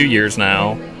 32 years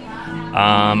now.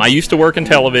 I used to work in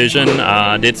television,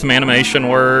 did some animation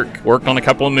work, worked on a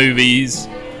couple of movies.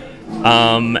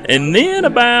 And then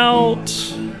around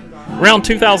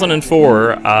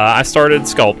 2004, I started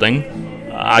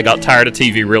sculpting. I got tired of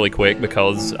TV really quick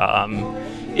because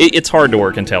it's hard to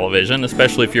work in television,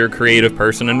 especially if you're a creative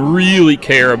person and really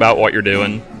care about what you're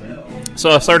doing. So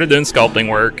I started doing sculpting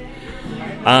work.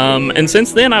 And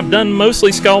since then, I've done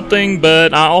mostly sculpting,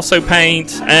 but I also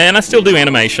paint, and I still do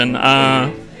animation.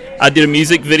 I did a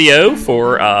music video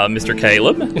for Mr.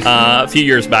 Caleb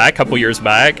a couple years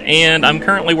back, and I'm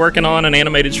currently working on an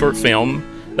animated short film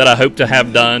that I hope to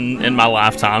have done in my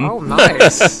lifetime. Oh,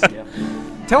 nice.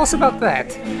 Tell us about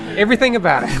that. Everything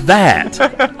about it. That.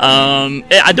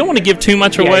 I don't want to give too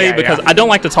much away because I don't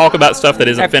like to talk about stuff that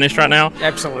isn't finished right now.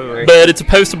 Absolutely. But it's a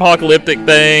post-apocalyptic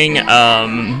thing.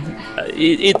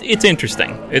 It's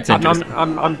interesting. It's interesting.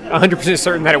 I'm 100%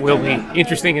 certain that it will be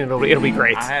interesting and it'll be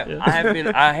great.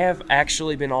 I have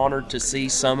actually been honored to see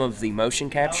some of the motion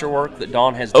capture work that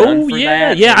Don has done for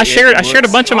that. Yeah. I shared a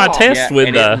bunch of my tests with.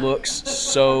 And it looks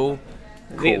so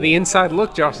cool. The inside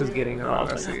look Josh is getting on.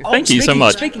 Thank you so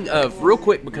much. Speaking of, real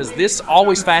quick, because this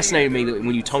always fascinated me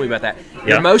when you told me about that.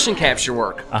 Your motion capture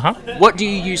work. What do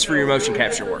you use for your motion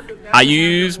capture work? I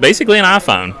use basically an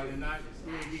iPhone.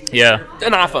 Yeah.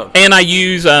 An iPhone. And I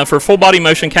use, for full body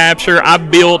motion capture, I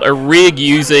built a rig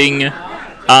using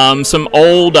some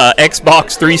old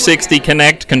Xbox 360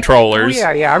 Kinect controllers.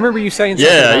 Oh, yeah. I remember you saying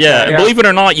something about that. And believe it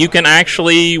or not, you can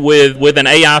actually, with an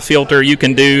AI filter, you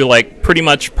can do, like, pretty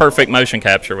much perfect motion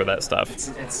capture with that stuff.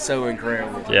 It's so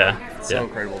incredible. Yeah. It's so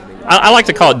incredible to me. I like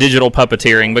to call it digital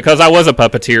puppeteering because I was a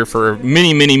puppeteer for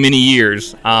many, many, many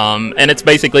years, and it's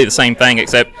basically the same thing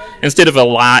except instead of a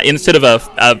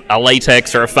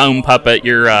latex or a foam puppet,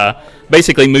 you're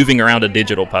basically moving around a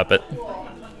digital puppet.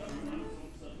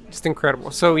 Just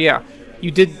incredible. So yeah, you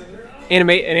did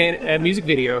animate a music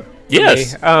video.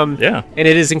 Yes. And it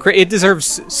is it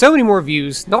deserves so many more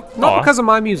views. Not because of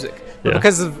my music. But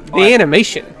because of the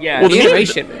animation. Yeah. Well, the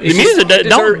animation. The music.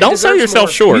 Don't sell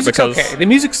yourself short because okay. The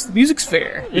music's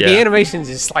fair. Yeah. The animation's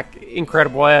just like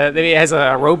incredible. It has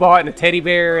a robot and a teddy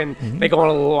bear, and they go on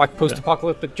a little like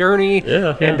post-apocalyptic journey.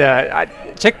 Yeah. And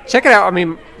check it out. I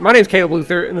mean, my name's Caleb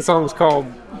Luther, and the song is called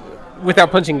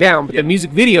Without Punching Down. But the music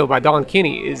video by Don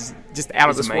Kenny is just out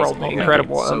of this world,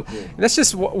 incredible. So cool. And that's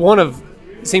just one of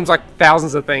seems like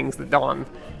thousands of things that Don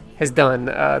has done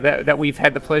that we've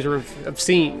had the pleasure of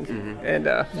seeing. And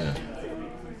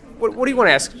what do you want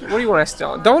to ask? What do you want to ask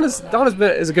Don? Don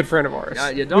is a good friend of ours.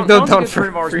 We've known Don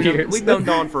for years. We've known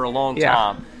Don for a long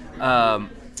time.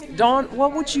 Don,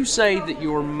 what would you say that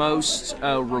your most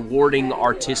rewarding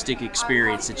artistic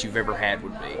experience that you've ever had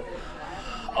would be?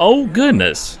 Oh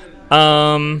goodness.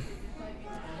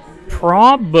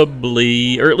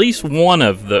 Probably, or at least one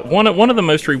of the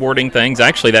most rewarding things.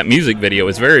 Actually, that music video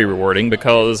is very rewarding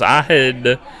because I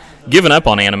had given up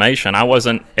on animation. I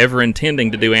wasn't ever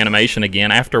intending to do animation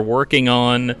again after working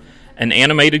on an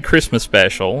animated Christmas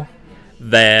special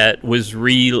that was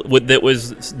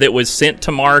sent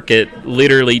to market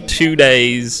literally 2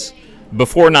 days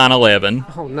before 9/11.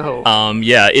 Oh no.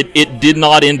 It did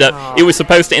not end up. It was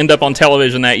supposed to end up on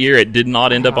television that year. It did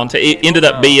not end up on. It ended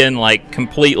up being like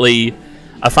completely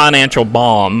a financial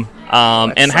bomb.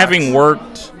 And having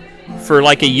worked for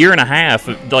like a year and a half,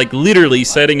 like literally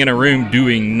sitting in a room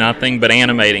doing nothing but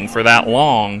animating for that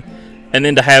long, and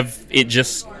then to have it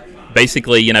just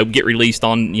basically get released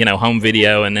on home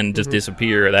video and then just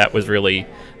disappear. That was really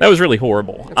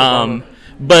horrible.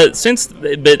 But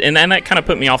and that kind of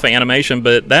put me off of animation.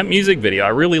 But that music video, I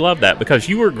really love that because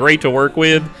you were great to work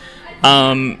with.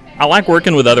 I like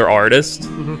working with other artists.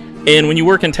 And when you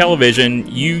work in television,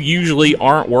 you usually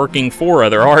aren't working for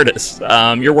other artists.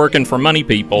 You're working for money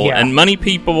people, and money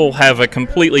people have a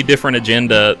completely different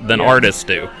agenda than artists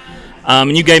do.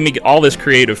 And you gave me all this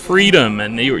creative freedom,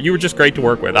 and you were just great to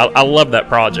work with. I love that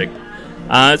project.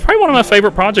 It's probably one of my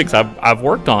favorite projects I've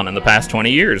worked on in the past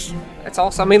 20 years. That's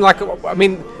awesome. When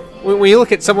you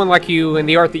look at someone like you and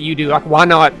the art that you do, why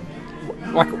not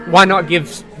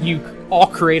give you all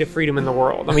creative freedom in the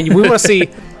world? I mean, we want to see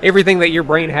everything that your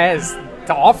brain has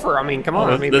to offer. I mean, come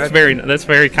on. That's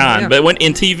very kind. Yeah. But when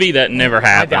in TV, that never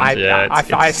happens.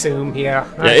 I assume. Yeah,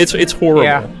 it's horrible.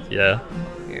 Yeah.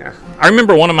 I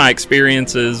remember one of my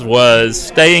experiences was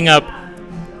staying up,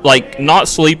 not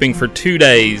sleeping for 2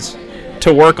 days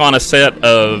to work on a set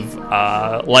of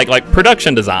like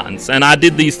production designs, and I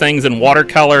did these things in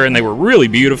watercolor, and they were really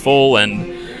beautiful,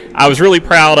 and I was really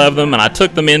proud of them, and I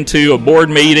took them into a board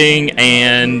meeting,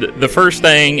 and the first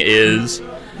thing is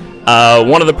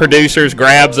one of the producers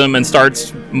grabs them and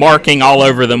starts marking all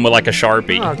over them with like a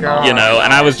Sharpie, and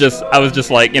I was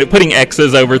just like, putting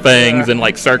X's over things and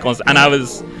like circles, and I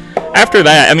was, after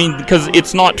that, because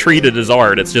it's not treated as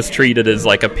art, it's just treated as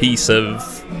like a piece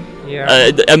of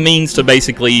a means to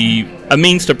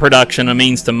production, a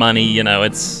means to money.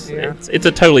 It's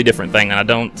a totally different thing,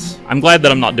 and I'm glad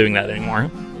that I'm not doing that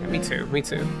anymore. Me too.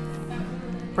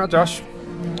 Well, Josh,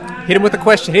 hit him with a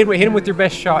question. Hit him with your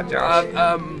best shot, Josh.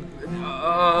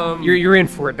 You're in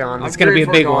for it, Don. It's going to be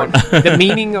a big one. The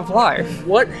meaning of life.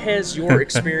 What has your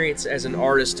experience as an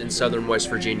artist in Southern West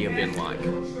Virginia been like?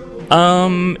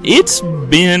 It's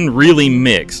been really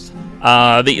mixed.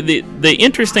 The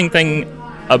interesting thing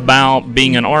about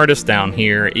being an artist down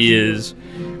here is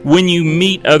when you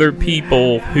meet other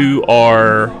people who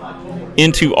are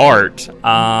into art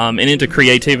and into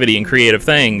creativity and creative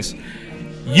things,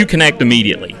 you connect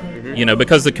immediately.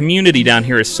 Because the community down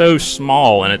here is so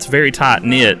small and it's very tight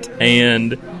knit,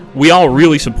 and we all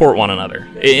really support one another.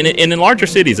 And in larger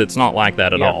cities, it's not like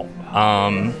that at all.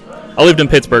 I lived in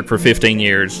Pittsburgh for 15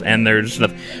 years, and there's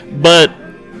nothing. But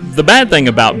the bad thing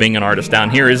about being an artist down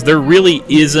here is there really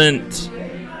isn't.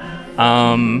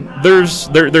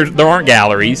 There aren't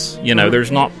galleries.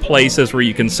 There's not places where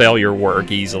you can sell your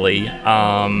work easily.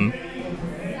 And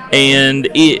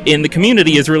the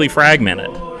community is really fragmented.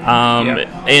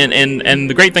 And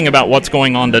the great thing about what's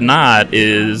going on tonight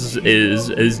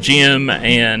is Jim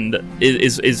and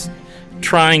is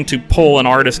trying to pull an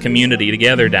artist community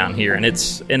together down here, and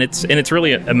it's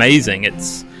really amazing.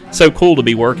 It's so cool to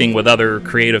be working with other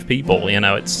creative people.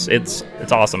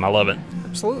 It's awesome. I love it.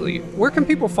 Absolutely. Where can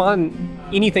people find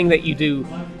anything that you do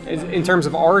in terms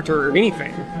of art or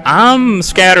anything? I'm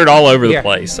scattered all over the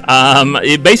place.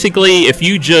 Basically, if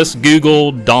you just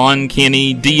Google Don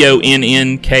Kinney,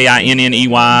 DONNKINNEY,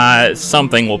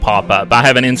 something will pop up. I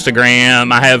have an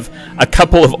Instagram. I have a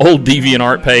couple of old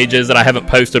DeviantArt pages that I haven't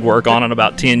posted work on in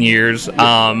about 10 years. There's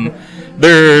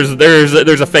a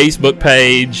Facebook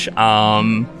page.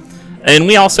 And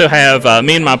we also have,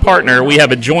 me and my partner, we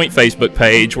have a joint Facebook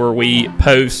page where we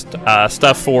post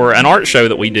stuff for an art show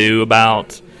that we do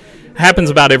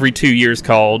happens about every 2 years,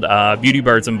 called Beauty,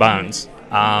 Birds, and Bones.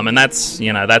 And that's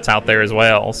out there as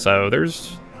well. So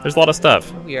there's a lot of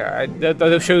stuff. Yeah,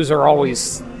 those shows are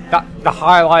always the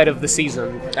highlight of the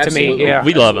season to me. Yeah,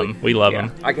 we love them. We love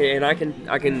them. I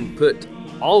can put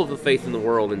all of the faith in the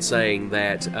world in saying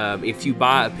that if you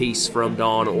buy a piece from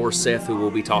Don or Seth, who we'll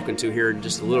be talking to here in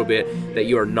just a little bit, that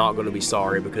you are not going to be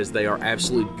sorry, because they are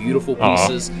absolutely beautiful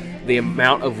pieces. The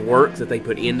amount of work that they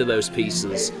put into those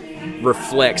pieces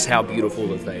reflects how beautiful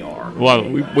that they are. Well,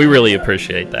 we really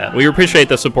appreciate that. We appreciate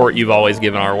the support you've always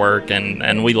given our work,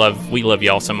 and we love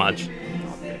y'all so much.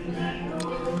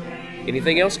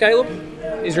 Anything else, Caleb?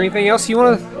 Is there anything else you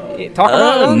want to talk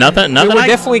about? Nothing. We're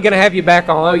definitely going to have you back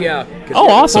on. Oh, yeah.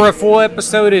 Awesome. For a full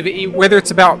episode of whether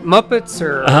it's about Muppets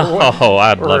or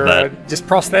I'd love that. Just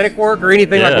prosthetic work or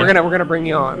anything. Like we're gonna bring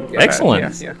you on.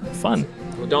 Excellent. Fun.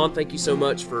 Well, Don, thank you so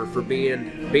much for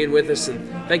being with us, and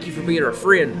thank you for being our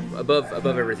friend above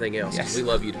everything else. Yes. We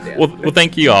love you to death. Well,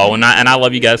 thank you all, and I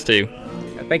love you guys too.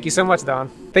 Thank you so much, Don.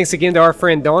 Thanks again to our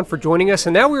friend Don for joining us,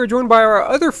 and now we are joined by our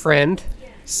other friend,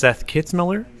 Seth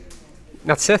Kitzmiller.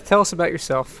 Now, Seth, tell us about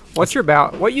yourself. What you're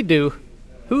about, what you do.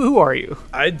 Who are you?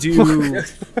 I do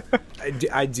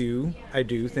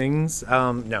things.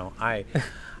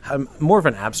 I'm more of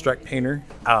an abstract painter.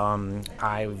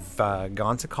 I've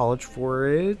gone to college for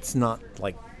it. Not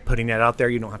like putting that out there.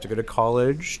 You don't have to go to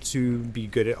college to be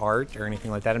good at art or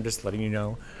anything like that. I'm just letting you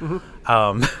know.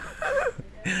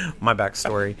 my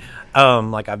backstory.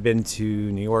 Like I've been to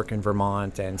New York and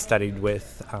Vermont and studied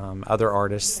with other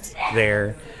artists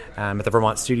there at the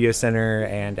Vermont Studio Center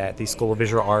and at the School of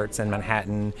Visual Arts in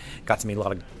Manhattan. Got to meet a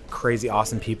lot of crazy,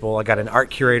 awesome people. I got an art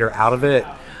curator out of it.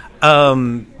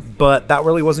 But that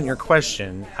really wasn't your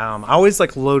question. I always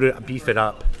like beef it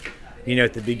up,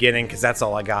 at the beginning, because that's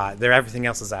all I got. Everything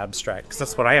else is abstract, because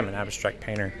that's what I am, an abstract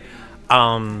painter.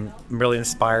 I'm really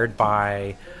inspired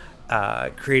by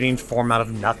creating form out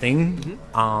of nothing,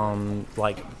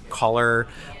 like color,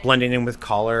 blending in with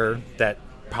color that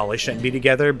probably shouldn't be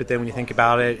together, but then when you think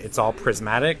about it, it's all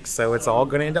prismatic, so it's all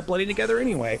going to end up blending together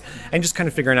anyway, and just kind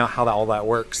of figuring out how all that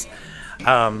works.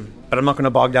 But I'm not going to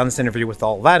bog down this interview with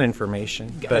all that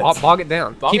information. But bog it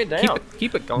down.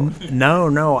 Keep it going.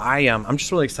 No. I'm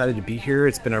just really excited to be here.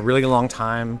 It's been a really long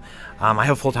time. I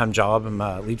have a full-time job. I'm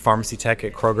a lead pharmacy tech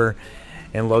at Kroger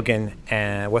in Logan,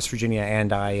 West Virginia,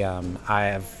 and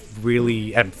I'm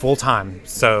full-time.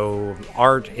 So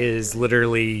art is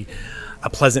literally a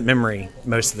pleasant memory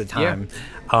most of the time.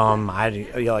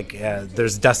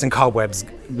 There's dust and cobwebs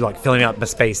like filling up the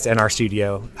space in our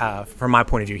studio. From my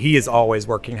point of view, he is always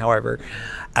working, however,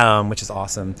 which is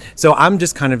awesome. So I'm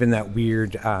just kind of in that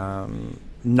weird,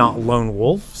 not lone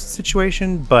wolf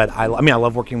situation. But I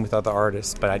love working with other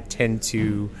artists, but I tend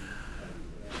to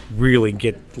really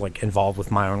get like involved with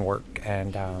my own work,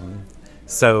 and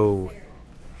so.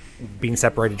 Being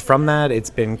separated from that,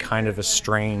 it's been kind of a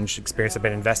strange experience. I've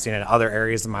been investing in other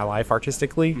areas of my life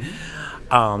artistically,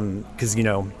 because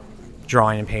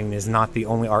drawing and painting is not the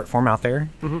only art form out there.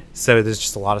 So there's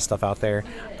just a lot of stuff out there.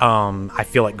 I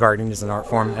feel like gardening is an art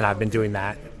form, and I've been doing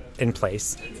that in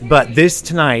place. But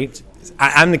tonight,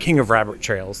 I'm the king of rabbit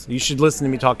trails. You should listen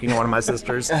to me talking to one of my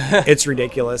sisters. It's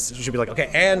ridiculous. You should be like,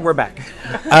 okay, and we're back.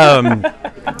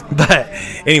 But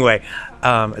anyway,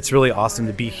 it's really awesome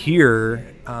to be here,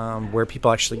 where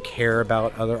people actually care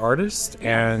about other artists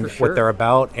and what they're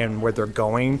about and where they're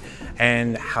going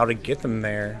and how to get them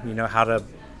there. How to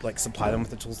like supply them with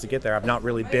the tools to get there. I've not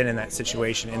really been in that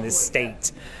situation in this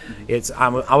state.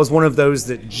 I was one of those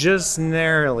that just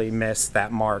narrowly missed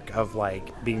that mark of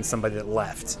like being somebody that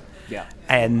left. Yeah.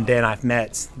 And then I've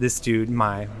met this dude,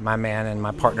 my man and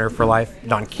my partner for life,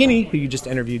 Don Kinney, who you just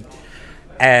interviewed,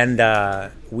 and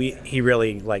he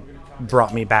really like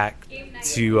brought me back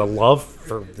to a love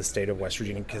for the state of West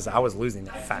Virginia, because I was losing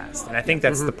it fast. And I think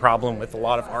that's the problem with a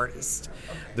lot of artists,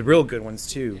 the real good ones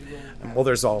too. Well,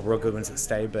 there's all real good ones that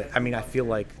stay, but I feel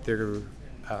like there,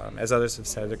 as others have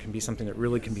said, there can be something that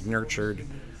really can be nurtured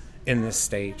in this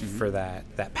state for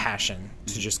that passion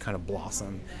to just kind of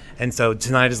blossom. And so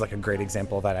tonight is like a great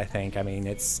example of that, I think.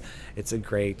 It's a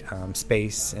great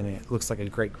space, and it looks like a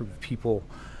great group of people,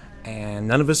 and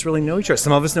none of us really know each other.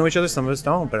 Some of us know each other, some of us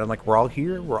don't, but I'm like, we're all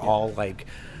here, we're all like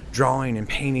drawing and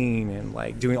painting and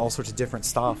like doing all sorts of different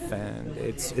stuff, and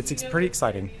it's pretty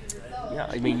exciting. Yeah,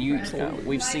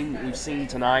 we've seen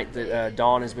tonight that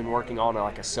Don has been working on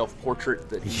like a self-portrait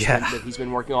that he's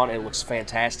been working on, and it looks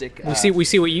fantastic. We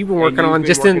see what you've been working on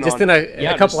just in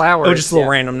a couple hours. Oh, just a little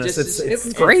randomness.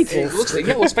 It's great. It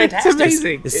looks fantastic. It's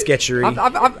amazing. It's sketchery.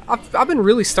 I've been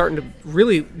really starting to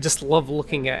really just love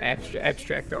looking at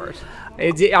abstract art.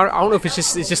 I don't know if it's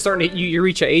just starting to you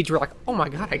reach an age where like, oh my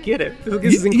god, I get it.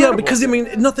 This is incredible. Yeah, because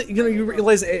nothing. You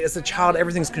realize as a child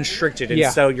everything's constricted,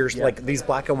 and so you're like these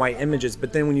black and white images.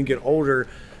 But then when you get older,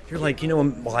 you're like,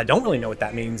 well, I don't really know what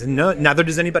that means, and neither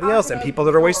does anybody else, and people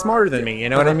that are way smarter than me. You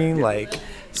know what I mean? Like,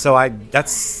 so I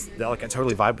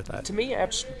totally vibe with that. To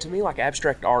me, like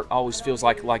abstract art always feels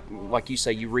like you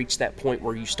say, you reach that point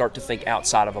where you start to think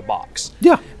outside of a box.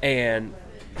 Yeah. And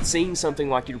seeing something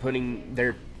like you're putting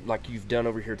there, like you've done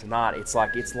over here tonight, it's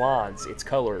like it's lines, it's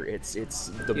color, it's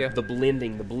the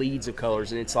blending, the bleeds of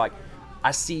colors, and it's like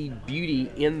I see beauty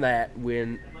in that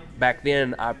when back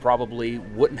then I probably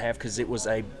wouldn't have, because it was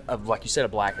like you said, a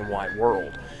black and white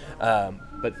world.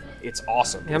 But it's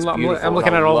awesome. It's I'm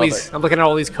looking at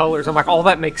all these colors. I'm like, all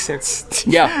that makes sense.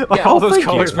 Yeah, all those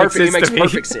colors makes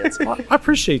perfect sense. Well, I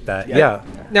appreciate that. Yeah.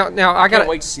 Now I got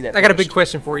wait to see that. I got a big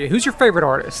question for you. Who's your favorite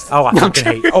artist? Oh, I fucking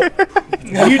hate. Oh,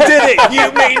 you did it.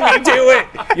 You made me do it.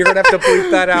 You're gonna have to bleep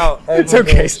that out. It's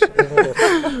okay.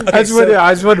 I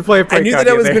just wanted to play a prank. I knew that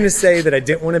I was going to say that I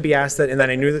didn't want to be asked that, and then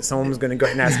I knew that someone was going to go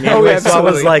ahead and ask me anyway. So I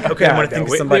was like, okay, I'm going to think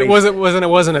of somebody. It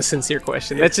wasn't a sincere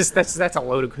question. That's a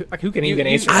load of like, who can even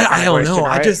answer that? I don't know.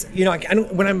 Right? I just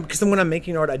when I'm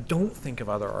making art, I don't think of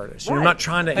other artists. I'm not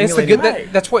trying to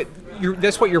emulate. That's what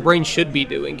your brain should be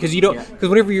doing, because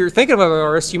whenever you're thinking of other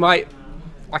artists, you might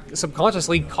like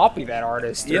subconsciously copy that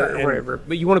artist or whatever.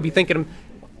 But you want to be thinking,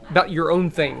 about your own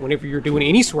thing whenever you're doing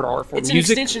any sort of art form. It's an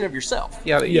music. extension of yourself.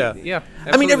 Yeah. I mean,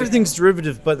 absolutely. everything's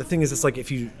derivative, but the thing is, it's like if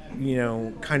you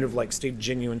kind of like stay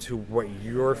genuine to what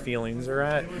your feelings are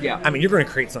at. Yeah. I mean, you're going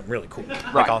to create something really cool,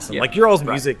 Right, like awesome, yeah. like your all's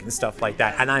music and stuff like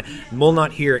that. And I will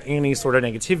not hear any sort of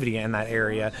negativity in that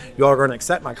area. You all are going to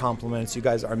accept my compliments. You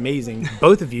guys are amazing,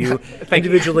 both of you,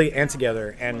 individually and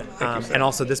together. And and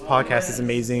also this podcast is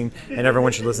amazing, and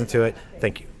everyone should listen to it.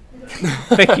 Thank you.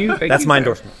 Thank you. That's my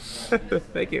endorsement.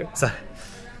 Thank you. So,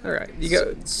 All right, you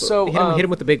go. So, hit him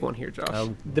with the big one here, Josh.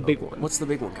 The big one. What's the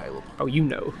big one, Caleb? Oh, you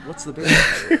know. What's the big one?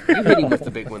 You hit him with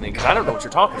the big one then, because I don't know what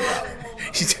you're talking about.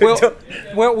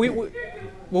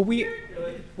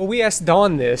 Well, we asked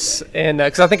Dawn this, and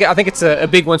because I think it's a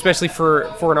big one, especially for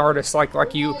an artist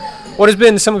like you. What has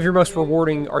been some of your most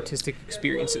rewarding artistic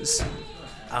experiences?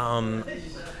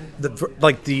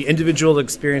 the individual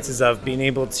experiences of being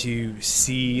able to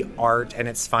see art at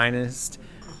its finest.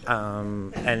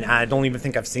 And I don't even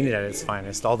think I've seen it at its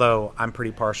finest, although I'm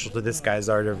pretty partial to this guy's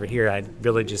art over here. I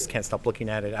really just can't stop looking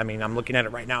at it. I mean, I'm looking at it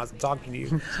right now as I'm talking to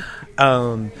you.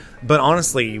 But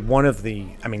honestly,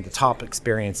 the top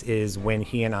experience is when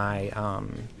he and I,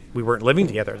 we weren't living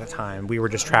together at the time. We were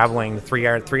just traveling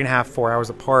 4 hours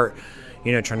apart,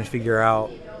 trying to figure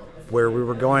out where we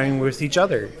were going with each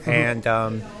other.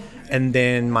 Mm-hmm. And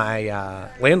then my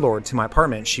landlord to my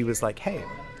apartment, she was like, "Hey,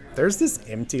 there's this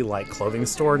empty clothing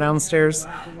store downstairs.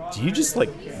 Do you just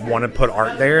want to put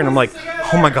art there?" And I'm like,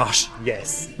 "Oh my gosh,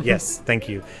 yes, thank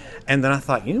you." And then I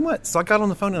thought, you know what? So I got on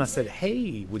the phone and I said,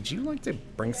 "Hey, would you like to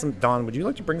bring some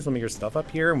of your stuff up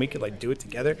here and we could do it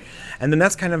together?" And then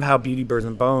that's kind of how Beauty Birds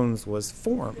and Bones was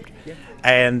formed. Yeah.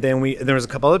 And then there was a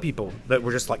couple other people that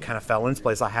were just kind of fell into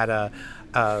place. I had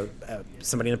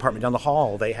somebody in an apartment down the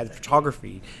hall. They had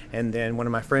photography, and then one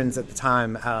of my friends at the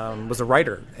time was a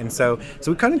writer, and so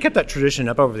we kind of kept that tradition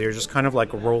up over there, just kind of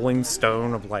like a rolling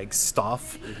stone of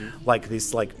stuff, like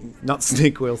this not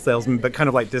snake oil salesman, but kind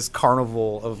of this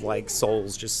carnival of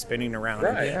souls just spinning around,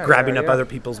 grabbing up other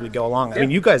people as we go along. I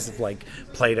mean, you guys have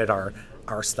played at our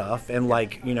stuff, and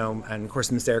and of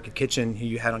course Miss Erica Kitchen, who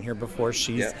you had on here before,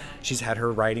 she's had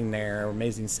her writing there,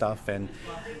 amazing stuff, and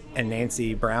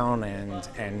Nancy Brown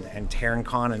and Taryn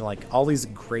Khan and all these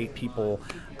great people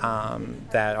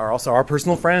that are also our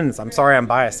personal friends. I'm sorry, I'm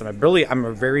biased. I'm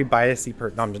a very biased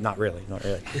person. No, I'm not really.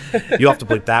 You have to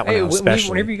bleep that one out,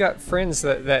 especially. Whenever you got friends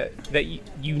that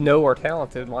are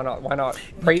talented, why not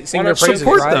sing their praises?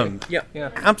 Support them. Yeah,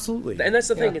 absolutely. And that's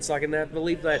the thing. It's and I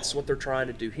believe that's what they're trying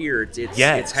to do here.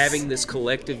 It's having this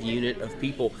collective unit of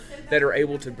people that are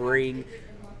able to bring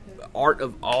art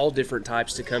of all different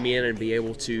types to come in and be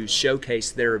able to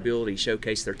showcase their ability,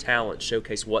 showcase their talent,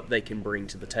 showcase what they can bring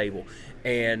to the table.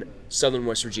 And Southern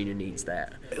West Virginia needs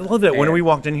that. I love that. When we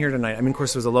walked in here tonight, I mean, of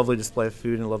course, there was a lovely display of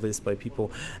food and a lovely display of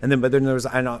people. But then there was,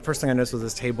 first thing I noticed was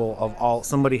this table of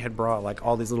somebody had brought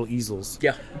all these little easels.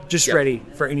 Yeah. Just ready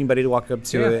for anybody to walk up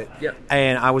to it. Yeah.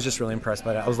 And I was just really impressed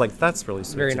by that. I was like, that's really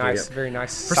sweet. Very nice. Very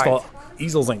nice. First of all,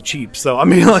 easels ain't cheap. So, I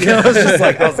mean, I was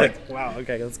like, wow,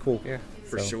 okay, that's cool. Yeah,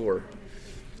 for sure.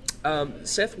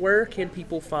 Seth, where can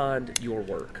people find your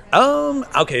work?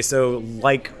 Okay, so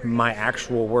my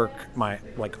actual work, my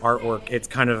artwork, it's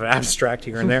kind of abstract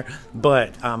here and there,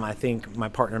 but I think my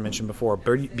partner mentioned before,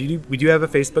 we do have a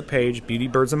Facebook page, Beauty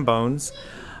Birds and Bones.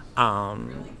 It's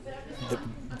on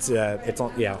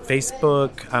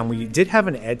Facebook. We did have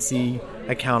an Etsy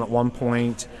account at one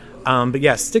point. But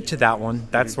yeah, stick to that one.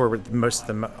 That's where most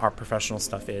of our professional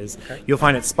stuff is. Okay. You'll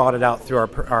find it spotted out through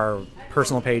our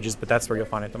personal pages, but that's where you'll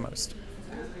find it the most.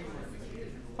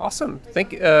 Awesome.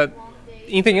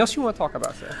 Anything else you want to talk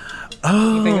about, Seth?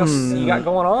 Anything else you got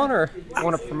going on, or you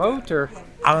want to promote, or?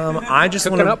 I want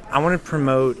to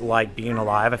promote being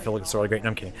alive. I feel like it's really great. No,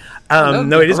 I'm kidding.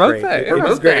 No, it is great. It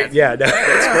is great. Yeah, no,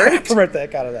 it's great. Promote the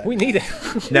heck out of that. We need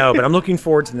it. No, but I'm looking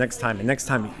forward to the next time. And next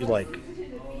time,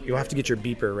 you'll have to get your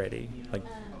beeper ready,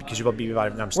 because you will beep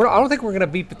about it. No, I don't think we're going to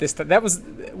beep it this time. That's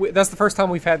the first time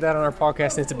we've had that on our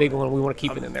podcast, and it's a big one. We want to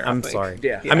keep it in there. I'm sorry.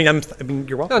 Yeah. I mean,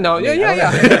 you're welcome. No.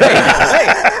 Yeah.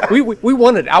 Hey, we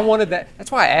wanted. I wanted that.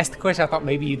 That's why I asked the question. I thought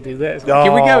maybe you'd do this. Oh,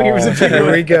 here we go.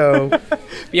 Here we go.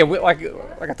 Yeah, like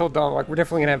I told Don, we're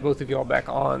definitely going to have both of y'all back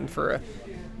on for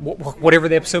whatever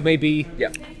the episode may be.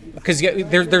 Yeah. Because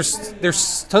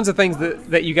there's tons of things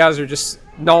that you guys are just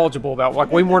knowledgeable about,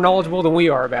 way more knowledgeable than we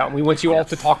are about, and we want you all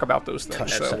to talk about those things.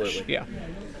 Absolutely. So, yeah.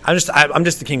 I'm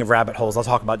just the king of rabbit holes. I'll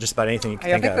talk about just about anything you can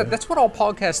think of. I think that's what all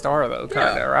podcasts are, though,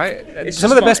 kind of, right? It's some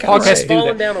of the best podcasts do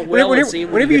that. Down a well and seeing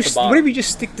whenever you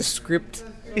just stick to script,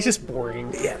 it's just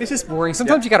boring. Yeah. It's just boring.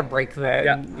 Sometimes you got to break that.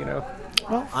 Yeah. And,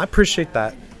 Well, I appreciate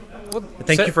that. Well,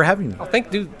 thank you for having me.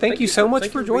 Thank you so much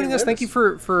for joining us. Thank you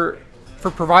for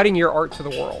for providing your art to the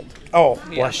world. Oh,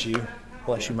 bless you.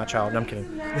 Bless you, my child. No, I'm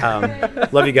kidding.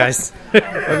 Love you guys.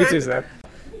 Love you too, Seth.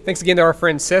 Thanks again to our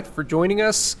friend Seth for joining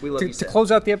us. We love you, to Seth.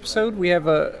 close out the episode, we have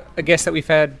a guest that we've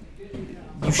had.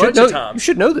 You bunch of times. You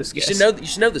should know this guest. You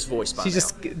should know this voice by She now.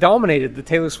 just dominated the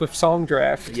Taylor Swift song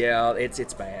draft. Yeah, it's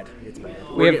bad. It's bad.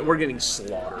 We're getting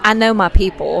slaughtered. I know my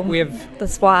people. We have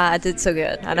That's why I did so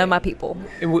good. I know my people.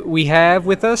 we have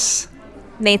with us.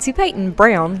 Nancy Payton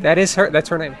Brown. That's her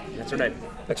name. That's her name.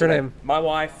 That's her name. My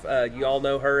wife. You all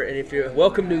know her, and if you're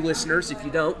welcome, new listeners. If you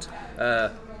don't,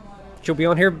 She'll be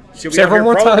on here she'll be several on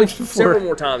more here probably times before. several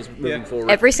more times moving forward.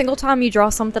 Every single time you draw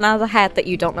something out of the hat that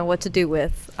you don't know what to do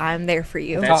with, I'm there for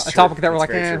you. That's A true. topic that we're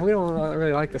That's like, very true. we don't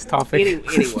really like this topic. Anyway,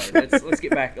 let's get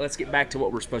back. Let's get back to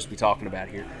what we're supposed to be talking about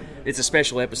here. It's a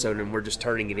special episode, and we're just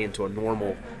turning it into a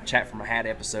normal chat from a hat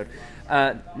episode.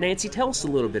 Nancy, tell us a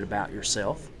little bit about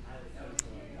yourself.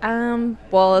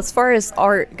 Well, as far as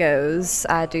art goes,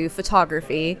 I do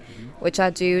photography, which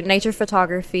I do nature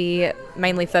photography,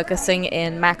 mainly focusing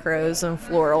in macros and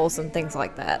florals and things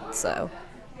like that. So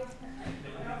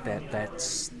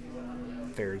That's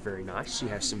very, very nice. You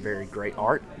have some very great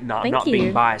art. Not Thank being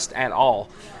you. biased at all.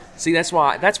 See, that's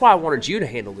why I wanted you to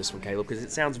handle this one, Caleb, because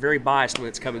it sounds very biased when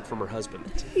it's coming from her husband.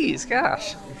 Jeez,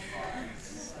 gosh.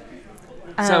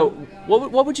 So,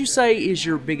 what would you say is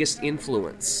your biggest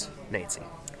influence, Nancy?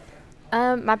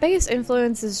 my biggest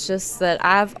influence is just that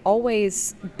I've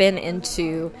always been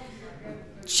into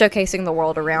showcasing the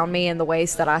world around me in the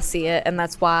ways that I see it, and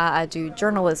that's why I do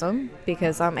journalism,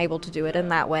 because I'm able to do it in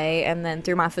that way. And then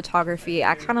through my photography,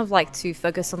 I kind of like to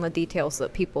focus on the details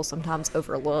that people sometimes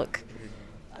overlook,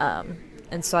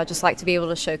 and so I just like to be able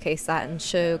to showcase that and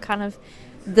show kind of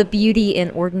the beauty in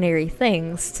ordinary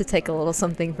things, to take a little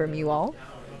something from you all.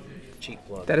 Cheap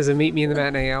plug. That is a Meet Me in the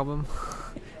Matinee album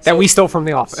that we stole from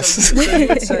The Office.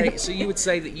 So you would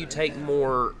say that you take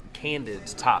more candid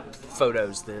top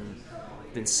photos than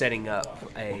setting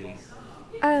up a.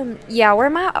 Yeah, where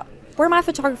my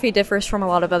photography differs from a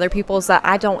lot of other people is that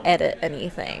I don't edit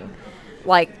anything.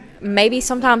 Like, maybe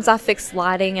sometimes I fix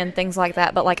lighting and things like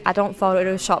that, but like I don't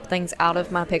Photoshop things out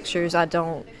of my pictures. I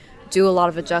don't do a lot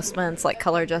of adjustments, like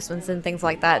color adjustments and things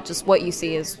like that. Just what you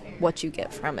see is what you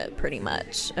get from it, pretty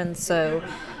much. And so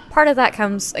part of that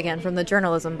comes, again, from the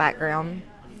journalism background.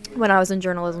 When I was in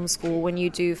journalism school, when you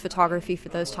do photography for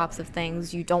those types of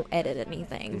things, you don't edit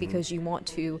anything because you want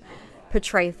to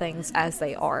portray things as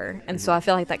they are. And so I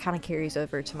feel like that kind of carries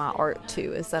over to my art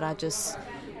too, is that I just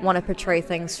want to portray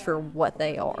things for what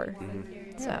they are.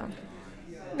 So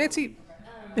Nancy,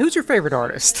 who's your favorite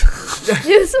artist?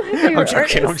 who's my favorite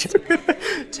artist?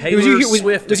 Taylor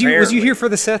Swift. Was you apparently. here for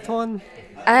the Seth one?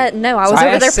 No, I was So over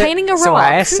asked there Seth- painting a rock. So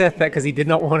I asked Seth that because he did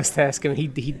not want us to ask him.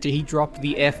 He dropped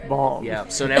the F-bomb. Yeah.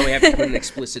 So now we have to put an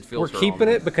explicit We're filter. keeping on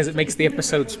it because it makes the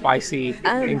episode spicy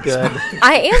and good.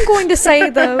 I am going to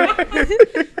say, though,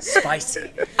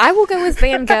 Spicy. I will go with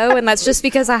Van Gogh, and that's just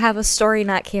because I have a Story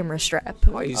Night camera strap.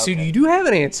 So you do have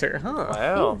an answer, huh?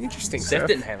 Wow. Interesting. Seth Seth.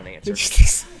 didn't have an answer.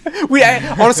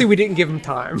 Honestly, we didn't give him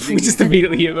time. We just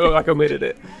immediately omitted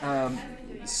it.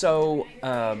 So,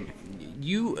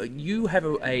 you have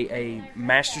a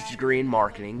master's degree in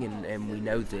marketing, and we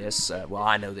know this. Well,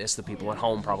 I know this. The people at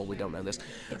home probably don't know this.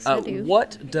 Yes, I do.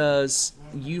 What does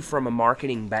you from a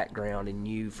marketing background and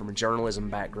you from a journalism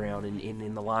background and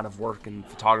in the line of work and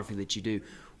photography that you do,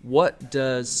 what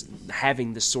does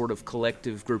having this sort of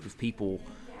collective group of people,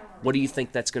 what do you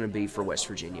think that's going to be for West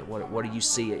Virginia? What do you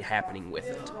see it happening with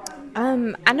it?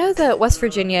 I know that West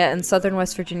Virginia and Southern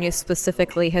West Virginia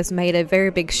specifically has made a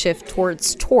very big shift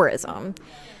towards tourism.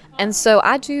 And so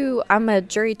I'm a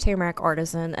Jury Tamarack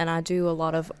artisan, and I do a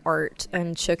lot of art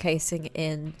and showcasing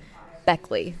in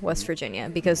Beckley, West Virginia,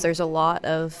 because there's a lot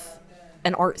of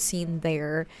an art scene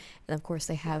there. And of course,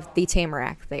 they have the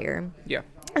Tamarack there. Yeah.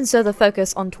 And so the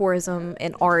focus on tourism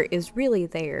and art is really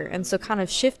there. And so kind of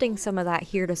shifting some of that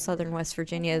here to Southern West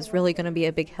Virginia is really going to be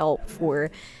a big help for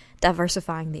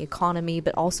diversifying the economy,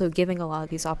 but also giving a lot of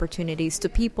these opportunities to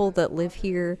people that live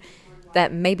here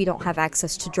that maybe don't have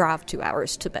access to drive 2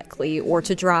 hours to Beckley or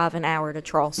to drive an hour to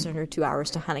Charleston or 2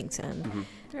 hours to Huntington,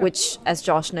 which, as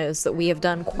Josh knows, that we have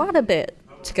done quite a bit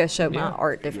to go show my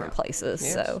art different places.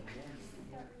 Yes. So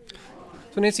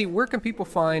Nancy, where can people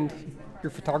find your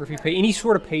photography page? Any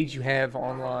sort of page you have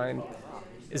online?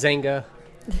 Zanga?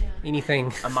 Anything?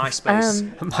 A MySpace.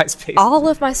 MySpace. all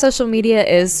of my social media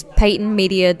is Peyton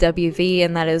Media WV,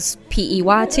 and that is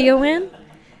PEYTON.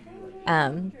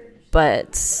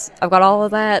 But I've got all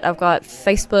of that. I've got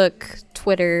Facebook,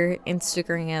 Twitter,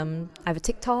 Instagram. I have a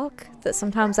TikTok that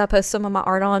sometimes I post some of my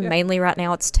art on. Mainly right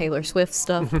now it's Taylor Swift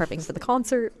stuff, prepping for the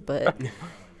concert. But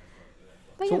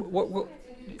So what?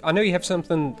 I know you have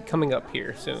something coming up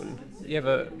here soon. You have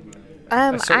a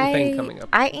certain thing coming up.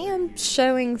 I am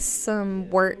showing some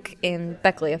work in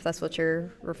Beckley, if that's what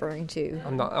you're referring to.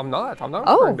 I'm not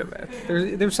referring to that.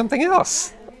 There's something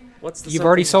else. What's the You've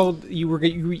already sold. You were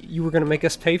going to make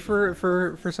us pay for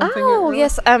something. Oh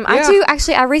yes, I do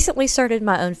actually. I recently started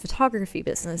my own photography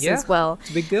business as well. It's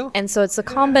a big deal. And so it's a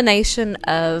combination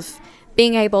of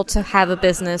being able to have a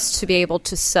business, to be able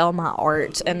to sell my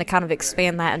art, and to kind of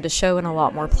expand that and to show in a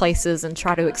lot more places and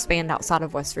try to expand outside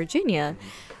of West Virginia.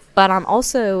 But I'm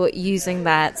also using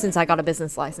that, since I got a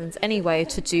business license anyway,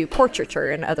 to do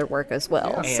portraiture and other work as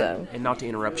well. And not to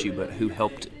interrupt you, but who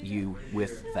helped you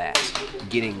with that,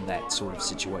 getting that sort of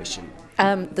situation?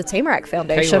 The Tamarack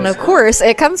Foundation, of course.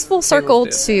 It comes full circle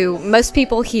to most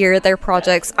people here, their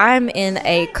projects. I'm in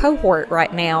a cohort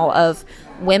right now of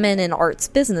women in arts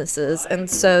businesses, and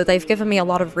so they've given me a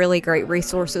lot of really great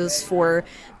resources for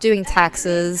doing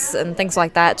taxes and things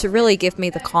like that to really give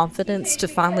me the confidence to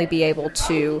finally be able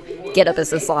to get a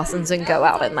business license and go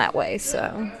out in that way.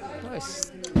 So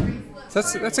nice. So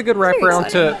that's a good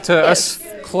wraparound to us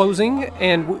closing,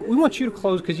 and we want you to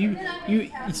close because you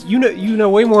know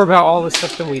way more about all this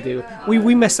stuff than we do.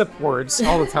 We mess up words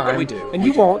all the time. We do, and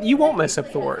you won't mess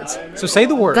up the words. So say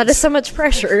the words. That is so much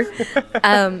pressure.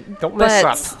 Don't mess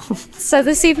up. So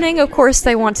this evening, of course,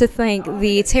 they want to thank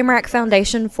the Tamarack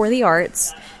Foundation for the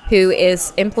Arts, who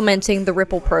is implementing the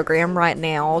Ripple program right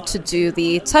now to do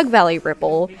the Tug Valley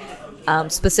Ripple.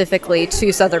 Specifically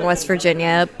to Southern West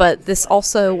Virginia, but this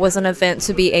also was an event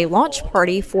to be a launch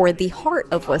party for the HeART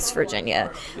of West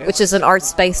Virginia, which is an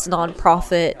arts-based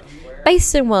nonprofit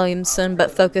based in Williamson,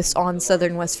 but focused on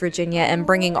Southern West Virginia and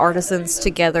bringing artisans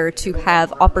together to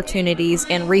have opportunities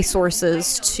and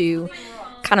resources to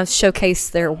kind of showcase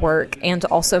their work and to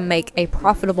also make a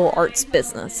profitable arts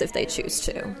business if they choose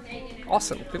to.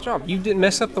 Awesome. Good job. You didn't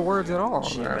mess up the words at all.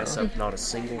 She didn't mess up not a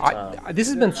single time. This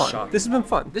has been fun. This has been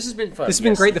fun. This has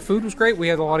been great. The food was great. We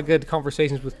had a lot of good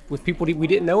conversations with people we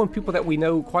didn't know and people that we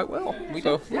know quite well.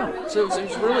 So it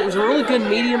was a really good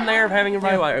medium there of having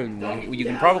everybody. You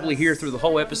can probably hear through the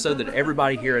whole episode that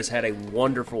everybody here has had a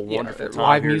wonderful time.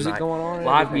 Live music going on.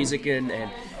 Live music and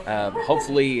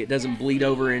hopefully it doesn't bleed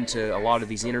over into a lot of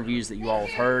these interviews that you all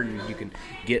have heard, and you can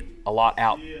get a lot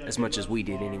out as much as we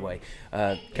did anyway.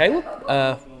 Caleb,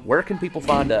 where can people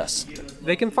find us?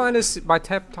 They can find us by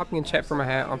typing in Chat From A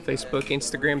Hat on Facebook,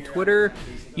 Instagram, Twitter,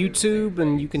 YouTube,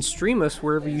 and you can stream us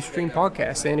wherever you stream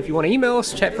podcasts. And if you want to email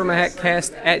us,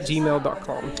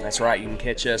 chatfromahatcast@gmail.com. That's right. You can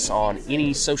catch us on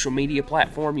any social media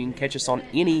platform. You can catch us on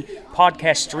any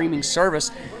podcast streaming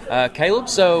service. Caleb,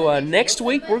 so next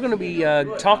week we're going to be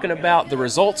talking about the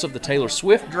results of the Taylor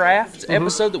Swift draft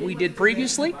episode that we did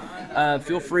previously.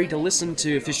 Feel free to listen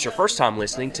to, if it's your first time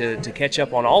listening, to catch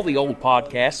up on all the old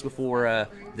podcasts before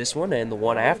this one and the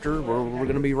one after. We're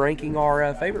going to be ranking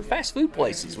our favorite fast food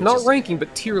places. Not ranking,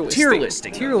 but tier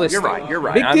listing. Tier listing. You're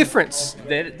right. Big difference.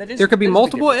 That is. There could be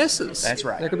multiple S's. That's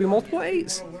right. There could be multiple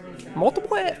A's.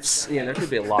 Multiple F's. Yeah, there could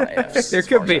be a lot of F's. There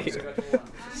could be.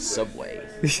 Subway.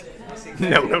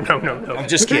 No. I'm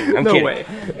just kidding. I'm no kidding. way.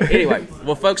 Anyway,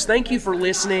 well, folks, thank you for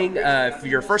listening. If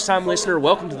you're a first-time listener,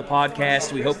 welcome to the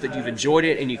podcast. We hope that you've enjoyed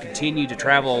it and you continue to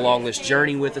travel along this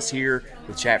journey with us here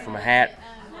with Chat From A Hat.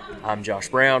 I'm Josh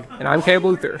Brown. And I'm Caleb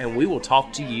Luther. And we will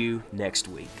talk to you next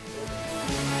week.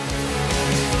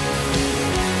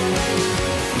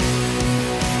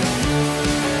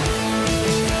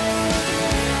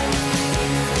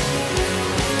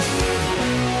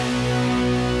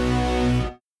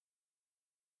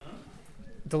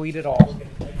 Delete it all.